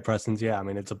the media presence. Yeah, I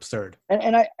mean, it's absurd.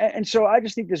 And so I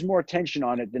just think there's more attention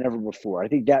on it than ever before. I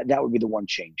think that would be the one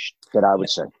change that I would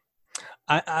say.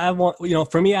 I want,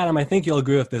 for me, Adam, I think you'll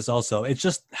agree with this also. It's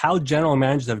just how general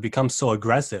managers have become so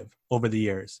aggressive over the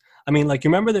years. I mean, like, you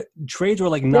remember the trades were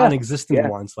like non-existent Yeah.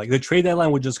 once. Like the trade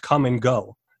deadline would just come and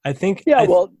go. I think. Yeah,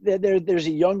 well, there's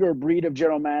a younger breed of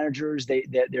general managers.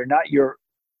 They're not your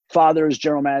father's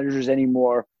general managers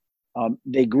anymore.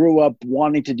 They grew up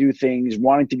wanting to do things,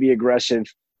 wanting to be aggressive.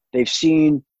 They've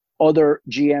seen other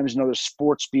GMs and other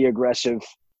sports be aggressive.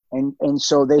 And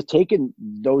so they've taken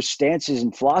those stances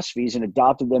and philosophies and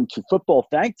adopted them to football,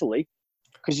 thankfully,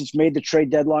 because it's made the trade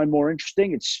deadline more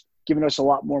interesting. It's given us a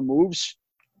lot more moves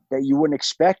that you wouldn't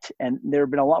expect. And there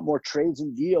have been a lot more trades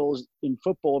and deals in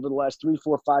football over the last 3,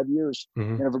 4, 5 years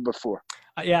than ever before.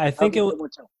 Yeah, I think it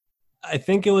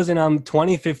was in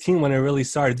 2015 when it really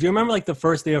started. Do you remember like the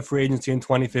first day of free agency in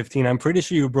 2015? I'm pretty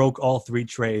sure you broke all 3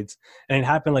 trades, and it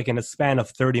happened like in a span of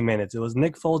 30 minutes. It was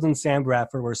Nick Foles and Sam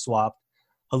Bradford were swapped.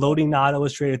 Haloti Ngata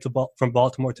was traded from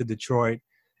Baltimore to Detroit,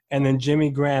 and then Jimmy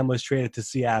Graham was traded to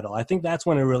Seattle. I think that's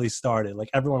when it really started. Like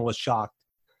everyone was shocked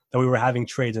that we were having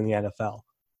trades in the NFL.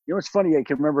 You know, it's funny. I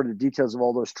can remember the details of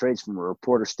all those trades from a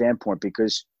reporter standpoint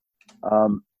because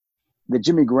the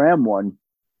Jimmy Graham one,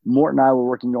 Mort and I were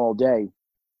working all day,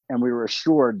 and we were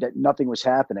assured that nothing was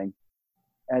happening.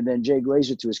 And then Jay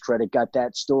Glazer, to his credit, got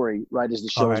that story right as the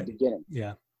show was beginning.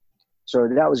 Yeah. So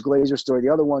that was Glazer's story. The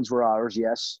other ones were ours,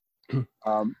 yes.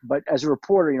 But as a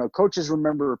reporter, coaches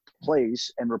remember plays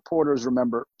and reporters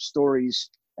remember stories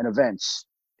and events.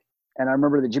 And I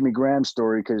remember the Jimmy Graham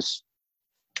story because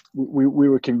we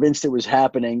were convinced it was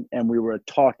happening and we were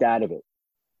talked out of it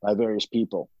by various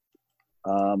people.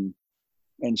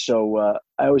 And so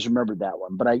I always remembered that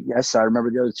one. But I remember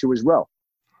the other 2 as well.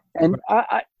 And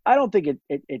I don't think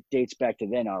it dates back to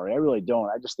then, Ari. I really don't.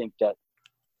 I just think that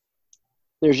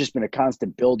there's just been a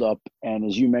constant buildup. And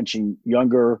as you mentioned,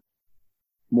 younger,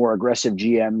 more aggressive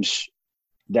GMs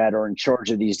that are in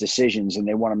charge of these decisions and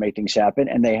they want to make things happen.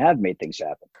 And they have made things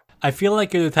happen. I feel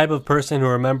like you're the type of person who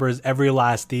remembers every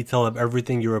last detail of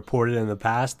everything you reported in the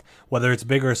past, whether it's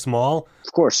big or small.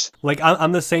 Of course. Like,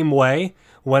 I'm the same way.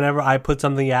 Whenever I put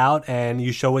something out and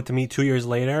you show it to me 2 years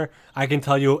later, I can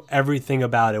tell you everything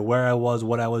about it, where I was,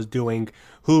 what I was doing,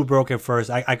 who broke it first.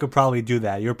 I could probably do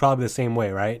that. You're probably the same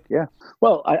way, right? Yeah.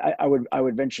 Well, I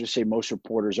would venture to say most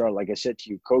reporters are. Like I said to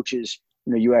you, coaches,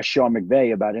 you ask Sean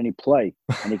McVay about any play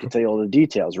and he can tell you all the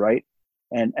details, right?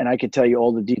 And I could tell you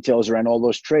all the details around all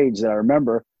those trades that I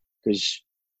remember because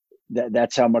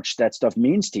that's how much that stuff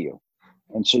means to you.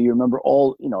 And so you remember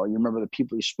you remember the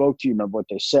people you spoke to, you remember what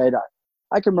they said.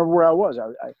 I can remember where I was.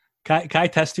 Can I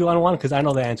test you on one? Because I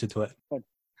know the answer to it.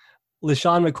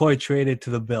 LaShawn McCoy traded to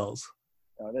the Bills.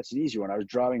 That's an easy one. I was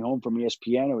driving home from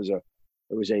ESPN.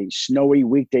 It was a snowy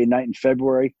weekday night in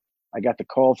February. I got the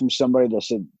call from somebody that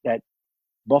said that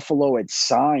Buffalo had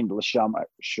signed LaShawn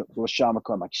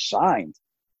McCoy. I'm like, signed?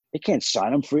 They can't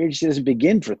sign him. Free agency doesn't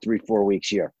begin for 3-4 weeks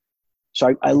here.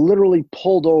 So I literally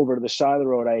pulled over to the side of the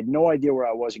road. I had no idea where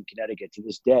I was in Connecticut to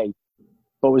this day,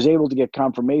 but was able to get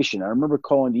confirmation. I remember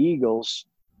calling the Eagles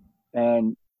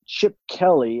and Chip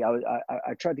Kelly.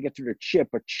 I tried to get through to Chip,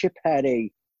 but Chip had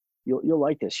you'll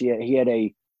like this. He had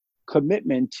a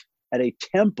commitment at a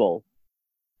temple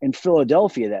in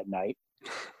Philadelphia that night.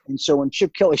 And so when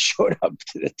Chip Kelly showed up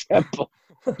to the temple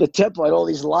had all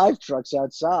these live trucks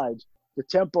outside the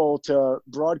temple to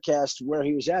broadcast where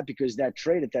he was at because that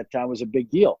trade at that time was a big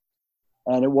deal.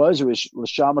 And it was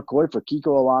LaShawn McCoy for Kiko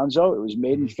Alonso. It was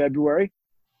made in February.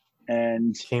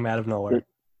 And came out of nowhere.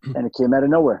 It came out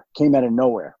of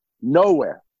nowhere.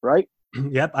 Nowhere, right?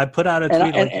 Yep. I put out a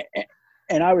tweet.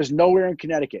 And I was nowhere in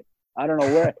Connecticut. I don't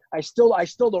know where. I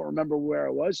still don't remember where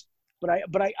I was, but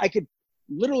I could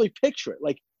literally picture it.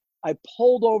 Like I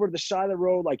pulled over to the side of the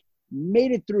road, like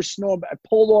made it through snow. I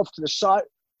pulled off to the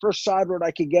first side road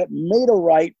I could get, made a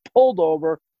right, pulled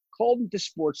over, called into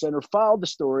Sports Center, filed the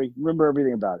story, remember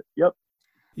everything about it. Yep.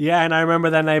 Yeah, and I remember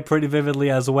that night pretty vividly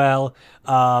as well.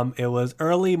 It was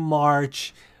early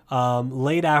March,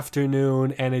 late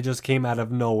afternoon, and it just came out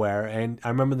of nowhere. And I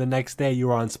remember the next day you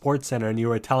were on Sports Center and you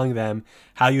were telling them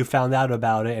how you found out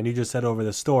about it, and you just said over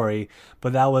the story.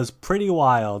 But that was pretty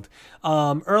wild.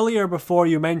 Earlier before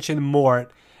you mentioned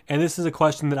Mort, and this is a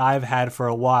question that I've had for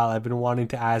a while. I've been wanting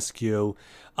to ask you.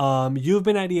 You've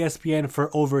been at ESPN for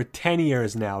over 10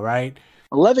 years now, right?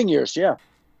 11 years, yeah.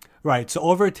 Right, so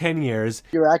over 10 years.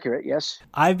 You're accurate, yes.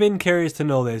 I've been curious to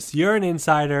know this. You're an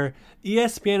insider.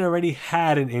 ESPN already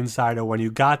had an insider when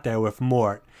you got there with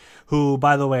Mort, who,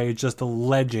 by the way, is just a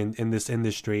legend in this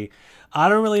industry. I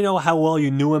don't really know how well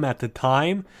you knew him at the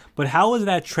time, but how was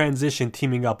that transition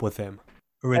teaming up with him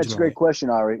originally? That's a great question,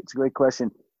 Ari. It's a great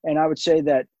question. And I would say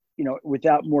that,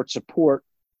 without Mort's support,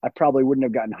 I probably wouldn't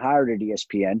have gotten hired at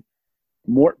ESPN.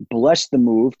 Mort blessed the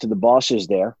move to the bosses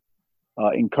there,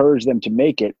 encouraged them to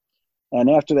make it. And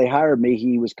after they hired me,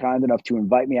 he was kind enough to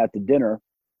invite me out to dinner.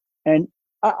 And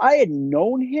I had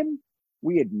known him.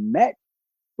 We had met,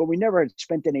 but we never had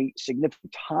spent any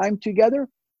significant time together.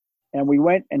 And we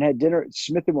went and had dinner at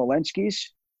Smith and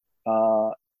Walensky's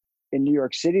in New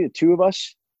York City, the two of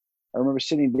us. I remember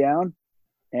sitting down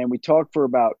and we talked for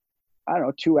about,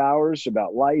 2 hours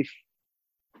about life,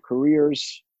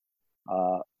 careers,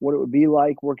 what it would be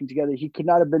like working together. He could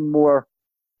not have been more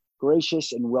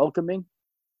gracious and welcoming.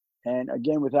 And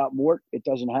again, without Mort, it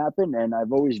doesn't happen. And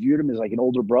I've always viewed him as like an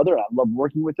older brother. I love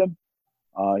working with him.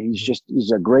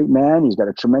 He's a great man. He's got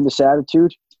a tremendous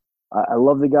attitude. I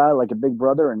love the guy like a big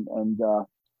brother. And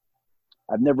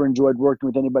I've never enjoyed working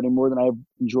with anybody more than I've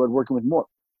enjoyed working with Mort.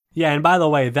 Yeah, and by the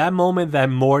way, that moment that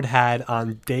Mort had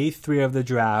on day 3 of the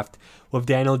draft with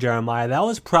Daniel Jeremiah, that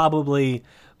was probably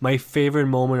my favorite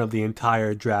moment of the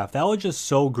entire draft. That was just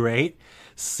so great.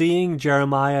 Seeing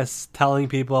Jeremiah telling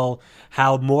people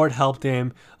how Mort helped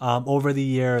him over the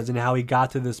years and how he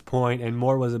got to this point, and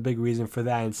Mort was a big reason for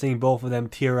that, and seeing both of them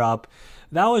tear up,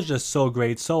 that was just so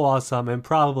great, so awesome, and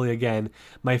probably, again,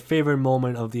 my favorite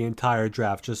moment of the entire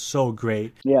draft. Just so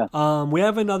great. Yeah. We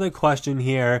have another question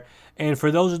here, and for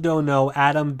those who don't know,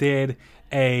 Adam did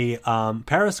a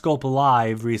Periscope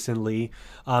Live recently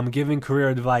giving career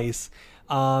advice.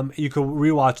 You could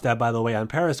rewatch that, by the way, on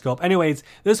Periscope. Anyways,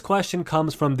 this question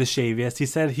comes from Deshavius. He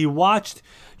said he watched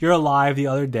your live the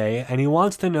other day, and he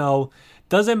wants to know,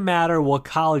 does it matter what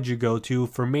college you go to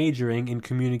for majoring in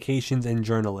communications and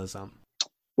journalism?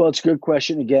 Well, it's a good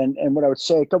question again. And what I would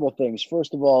say, a couple of things.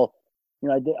 First of all,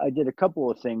 I did a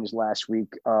couple of things last week.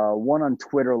 One on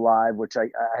Twitter Live, which I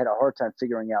had a hard time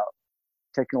figuring out,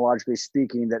 technologically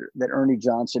speaking, that Ernie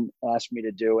Johnson asked me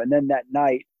to do. And then that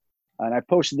night, and I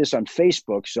posted this on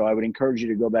Facebook, so I would encourage you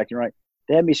to go back and write.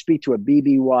 They had me speak to a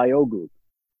BBYO group,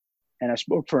 and I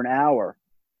spoke for an hour,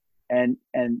 and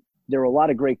there were a lot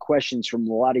of great questions from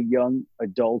a lot of young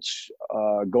adults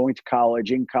going to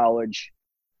college, in college,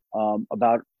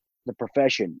 about the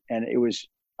profession. And it was,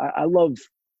 I love,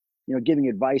 giving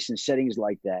advice in settings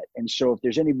like that. And so if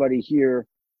there's anybody here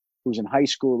who's in high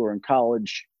school or in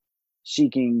college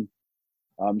seeking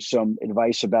some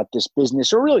advice about this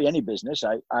business, or really any business,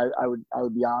 I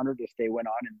would be honored if they went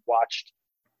on and watched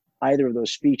either of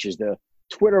those speeches. The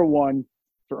Twitter one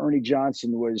for Ernie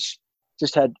Johnson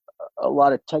had a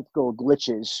lot of technical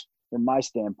glitches from my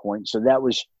standpoint, so that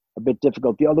was a bit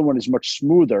difficult. The other one is much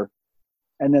smoother.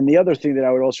 And then the other thing that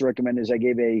I would also recommend is I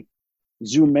gave a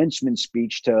Zoom Mensman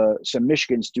speech to some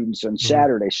Michigan students on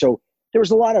Saturday. So there was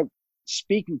a lot of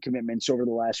speaking commitments over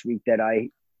the last week that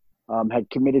I had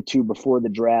committed to before the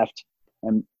draft,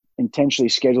 and intentionally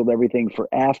scheduled everything for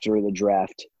after the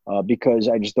draft because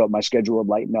I just thought my schedule would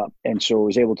lighten up. And so I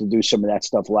was able to do some of that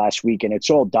stuff last week, and it's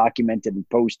all documented and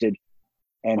posted,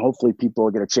 and hopefully people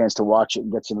will get a chance to watch it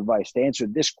and get some advice. To answer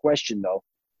this question, though,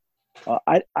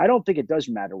 I don't think it does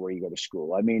matter where you go to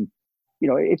school. I mean,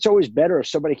 it's always better if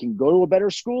somebody can go to a better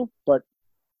school, but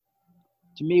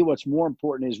to me, what's more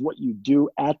important is what you do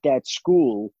at that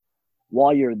school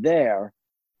while you're there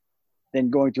than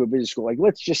going to a business school. Like,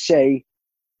 let's just say,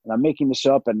 and I'm making this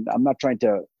up, and I'm not trying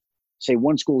to say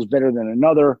one school is better than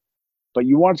another, but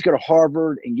you wanted to go to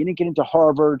Harvard and you didn't get into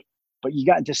Harvard, but you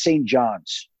got into St.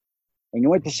 John's. And you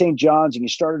went to St. John's and you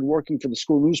started working for the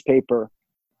school newspaper,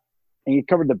 and you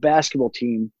covered the basketball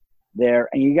team there,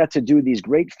 and you got to do these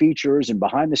great features and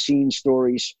behind-the-scenes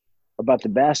stories about the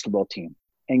basketball team.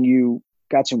 And you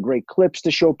got some great clips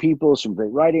to show people, some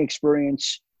great writing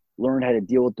experience, learned how to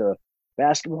deal with the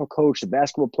basketball coach, the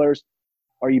basketball players.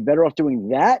 Are you better off doing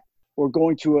that or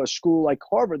going to a school like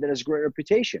Harvard that has a great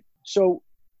reputation? So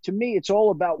to me, it's all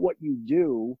about what you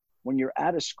do when you're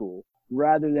at a school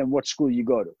rather than what school you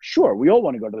go to. Sure, we all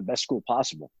want to go to the best school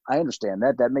possible. I understand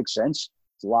that. That makes sense.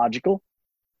 It's logical.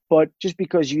 But just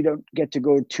because you don't get to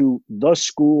go to the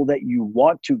school that you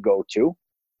want to go to,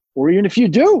 or even if you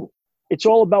do, it's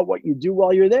all about what you do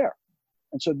while you're there.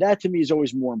 And so that to me is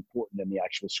always more important than the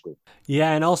actual school.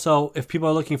 Yeah, and also if people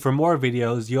are looking for more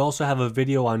videos, you also have a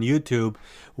video on YouTube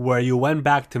where you went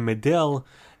back to Medill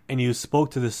and you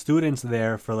spoke to the students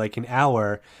there for like an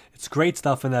hour. It's great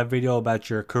stuff in that video about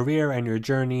your career and your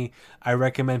journey. I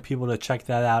recommend people to check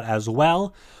that out as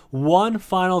well. One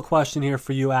final question here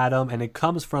for you, Adam, and it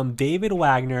comes from David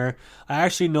Wagner. I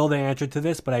actually know the answer to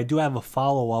this, but I do have a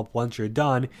follow-up once you're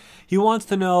done. He wants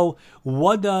to know,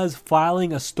 what does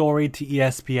filing a story to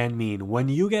ESPN mean? When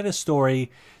you get a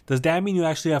story, does that mean you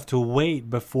actually have to wait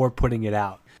before putting it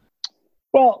out?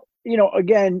 Well,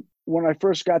 again, when I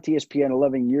first got to ESPN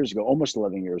 11 years ago, almost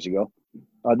 11 years ago,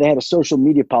 They had a social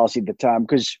media policy at the time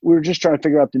because we were just trying to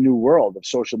figure out the new world of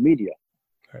social media.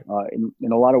 Right.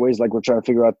 In a lot of ways, like we're trying to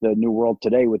figure out the new world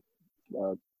today with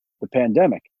the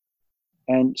pandemic.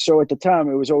 And so at the time,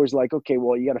 it was always like, okay,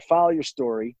 well, you got to follow your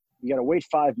story. You got to wait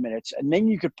 5 minutes, and then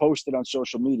you could post it on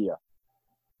social media.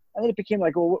 And then it became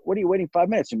like, well, what are you waiting 5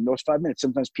 minutes? And in those 5 minutes,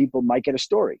 sometimes people might get a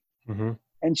story. Mm-hmm.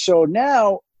 And so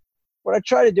now what I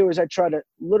try to do is I try to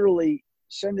literally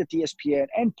send it to ESPN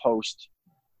and post.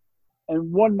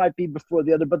 And one might be before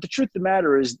the other. But the truth of the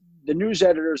matter is the news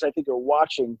editors, I think, are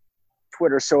watching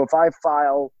Twitter. So if I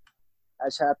file,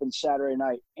 as happened Saturday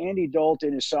night, Andy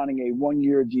Dalton is signing a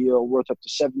 1-year deal worth up to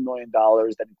 $7 million.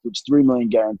 That includes $3 million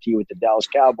guarantee with the Dallas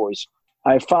Cowboys.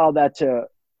 I filed that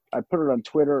I put it on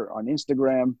Twitter, on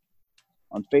Instagram,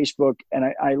 on Facebook, and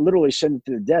I literally sent it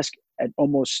to the desk at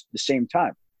almost the same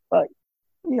time. But,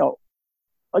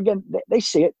 again, they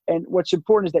see it. And what's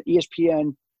important is that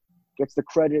ESPN gets the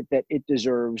credit that it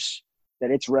deserves, that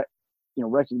it's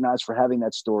recognized for having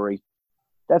that story.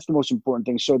 That's the most important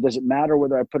thing. So does it matter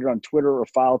whether I put it on Twitter or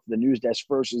file to the news desk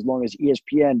first, as long as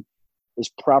ESPN is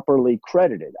properly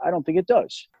credited? I don't think it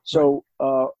does. So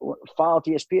file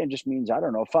to ESPN just means, I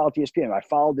don't know, file to ESPN. I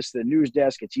filed this to the news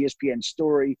desk. It's ESPN's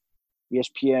story.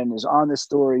 ESPN is on this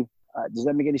story. Does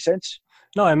that make any sense?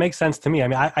 No, it makes sense to me. I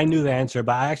mean, I knew the answer,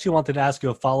 but I actually wanted to ask you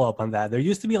a follow-up on that. There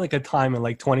used to be like a time in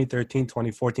like 2013,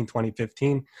 2014,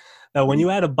 2015 that when you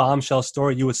had a bombshell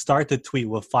story, you would start the tweet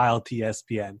with file to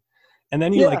ESPN. And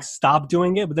then you stopped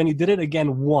doing it, but then you did it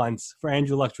again once for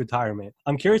Andrew Luck's retirement.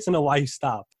 I'm curious to know why you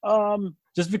stopped.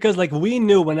 Just because we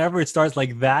knew whenever it starts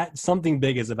like that, something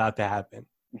big is about to happen.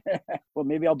 Well,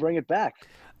 maybe I'll bring it back.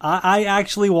 I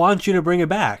actually want you to bring it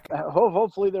back.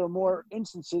 Hopefully there are more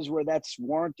instances where that's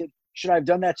warranted. Should I have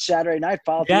done that Saturday night?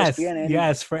 Follow ESPN, Andy?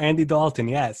 Yes, for Andy Dalton,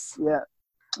 yes. Yeah.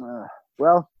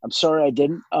 Well, I'm sorry I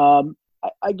didn't.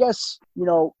 I guess,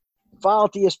 follow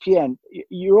to ESPN.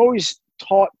 You're always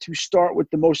taught to start with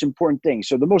the most important thing.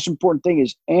 So the most important thing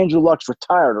is Andrew Luck's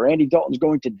retired or Andy Dalton's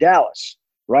going to Dallas,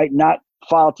 right? Not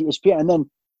file to ESPN. And then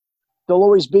there'll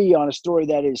always be on a story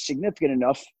that is significant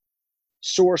enough,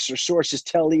 source or sources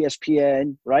tell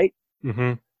ESPN, right?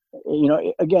 Mm-hmm.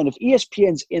 Again, if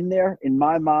ESPN's in there, in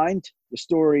my mind, the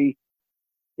story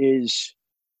is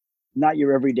not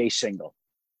your everyday single,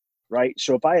 right?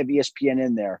 So if I have ESPN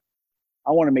in there,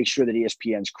 I want to make sure that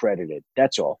ESPN's credited.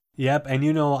 That's all. Yep, and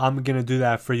I'm gonna do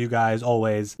that for you guys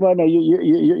always. Well, no,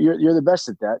 you're the best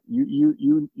at that. You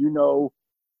know.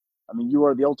 I mean, you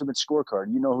are the ultimate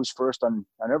scorecard. You know who's first on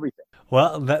everything.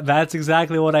 Well, that's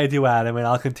exactly what I do, Adam, and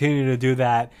I'll continue to do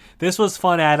that. This was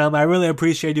fun, Adam. I really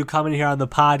appreciate you coming here on the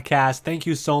podcast. Thank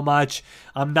you so much.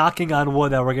 I'm knocking on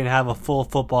wood that we're going to have a full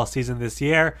football season this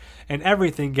year, and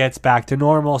everything gets back to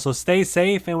normal. So stay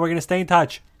safe, and we're going to stay in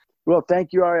touch. Well,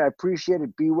 thank you, Ari. I appreciate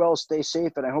it. Be well, stay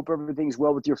safe, and I hope everything's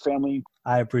well with your family.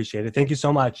 I appreciate it. Thank you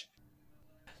so much.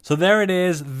 So there it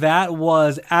is. That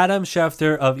was Adam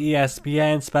Schefter of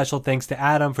ESPN. Special thanks to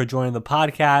Adam for joining the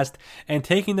podcast and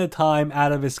taking the time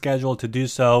out of his schedule to do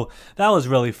so. That was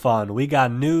really fun. We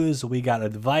got news, we got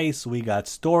advice, we got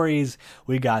stories,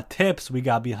 we got tips, we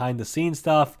got behind the scenes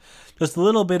stuff. Just a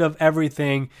little bit of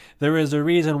everything. There is a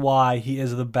reason why he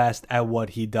is the best at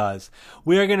what he does.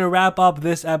 We are going to wrap up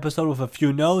this episode with a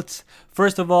few notes.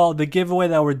 First of all, the giveaway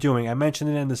that we're doing, I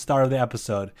mentioned it in the start of the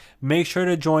episode. Make sure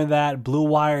to join that. Blue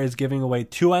Wire is giving away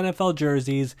 2 NFL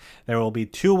jerseys. There will be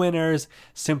 2 winners.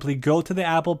 Simply go to the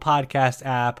Apple Podcast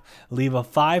app, leave a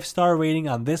 5-star rating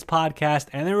on this podcast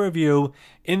and a review.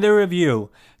 In the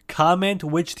review, comment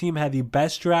which team had the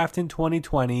best draft in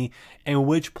 2020 and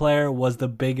which player was the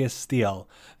biggest steal.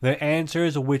 The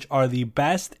answers which are the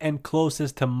best and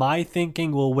closest to my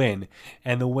thinking will win,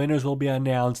 and the winners will be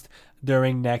announced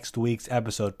during next week's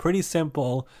episode. Pretty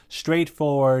simple,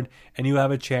 straightforward, and you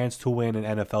have a chance to win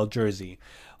an NFL jersey.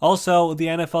 Also, the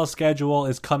NFL schedule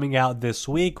is coming out this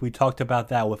week. We talked about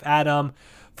that with Adam.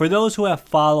 For those who have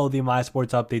followed the My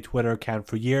Sports Update Twitter account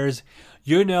for years,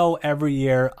 you know every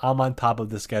year I'm on top of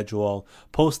the schedule,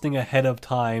 posting ahead of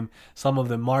time some of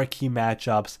the marquee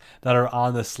matchups that are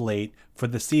on the slate for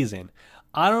the season.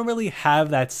 I don't really have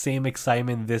that same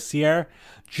excitement this year,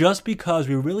 just because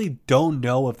we really don't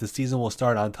know if the season will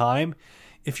start on time.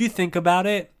 If you think about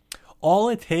it, all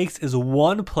it takes is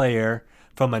one player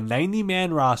from a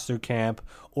 90-man roster camp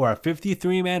or a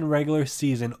 53-man regular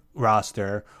season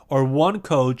roster, or one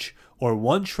coach or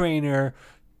one trainer,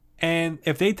 and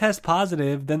if they test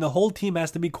positive, then the whole team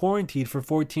has to be quarantined for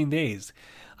 14 days.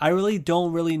 I really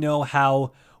don't know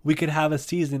how we could have a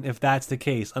season if that's the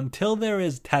case. Until there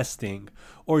is testing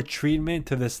or treatment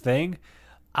to this thing,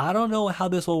 I don't know how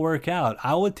this will work out.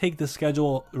 I would take the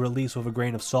schedule release with a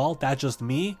grain of salt. That's just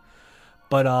me.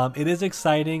 But it is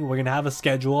exciting. We're going to have a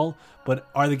schedule, but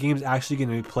are the games actually going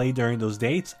to be played during those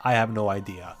dates? I have no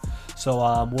idea.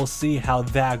 So we'll see how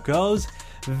that goes.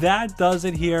 That does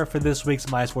it here for this week's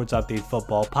My Sports Update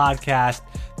Football Podcast.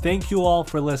 Thank you all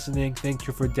for listening. Thank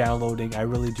you for downloading. I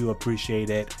really do appreciate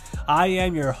it. I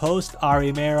am your host,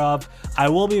 Ari Merov. I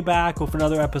will be back with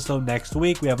another episode next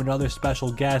week. We have another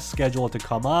special guest scheduled to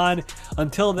come on.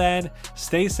 Until then,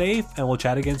 stay safe and we'll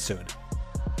chat again soon.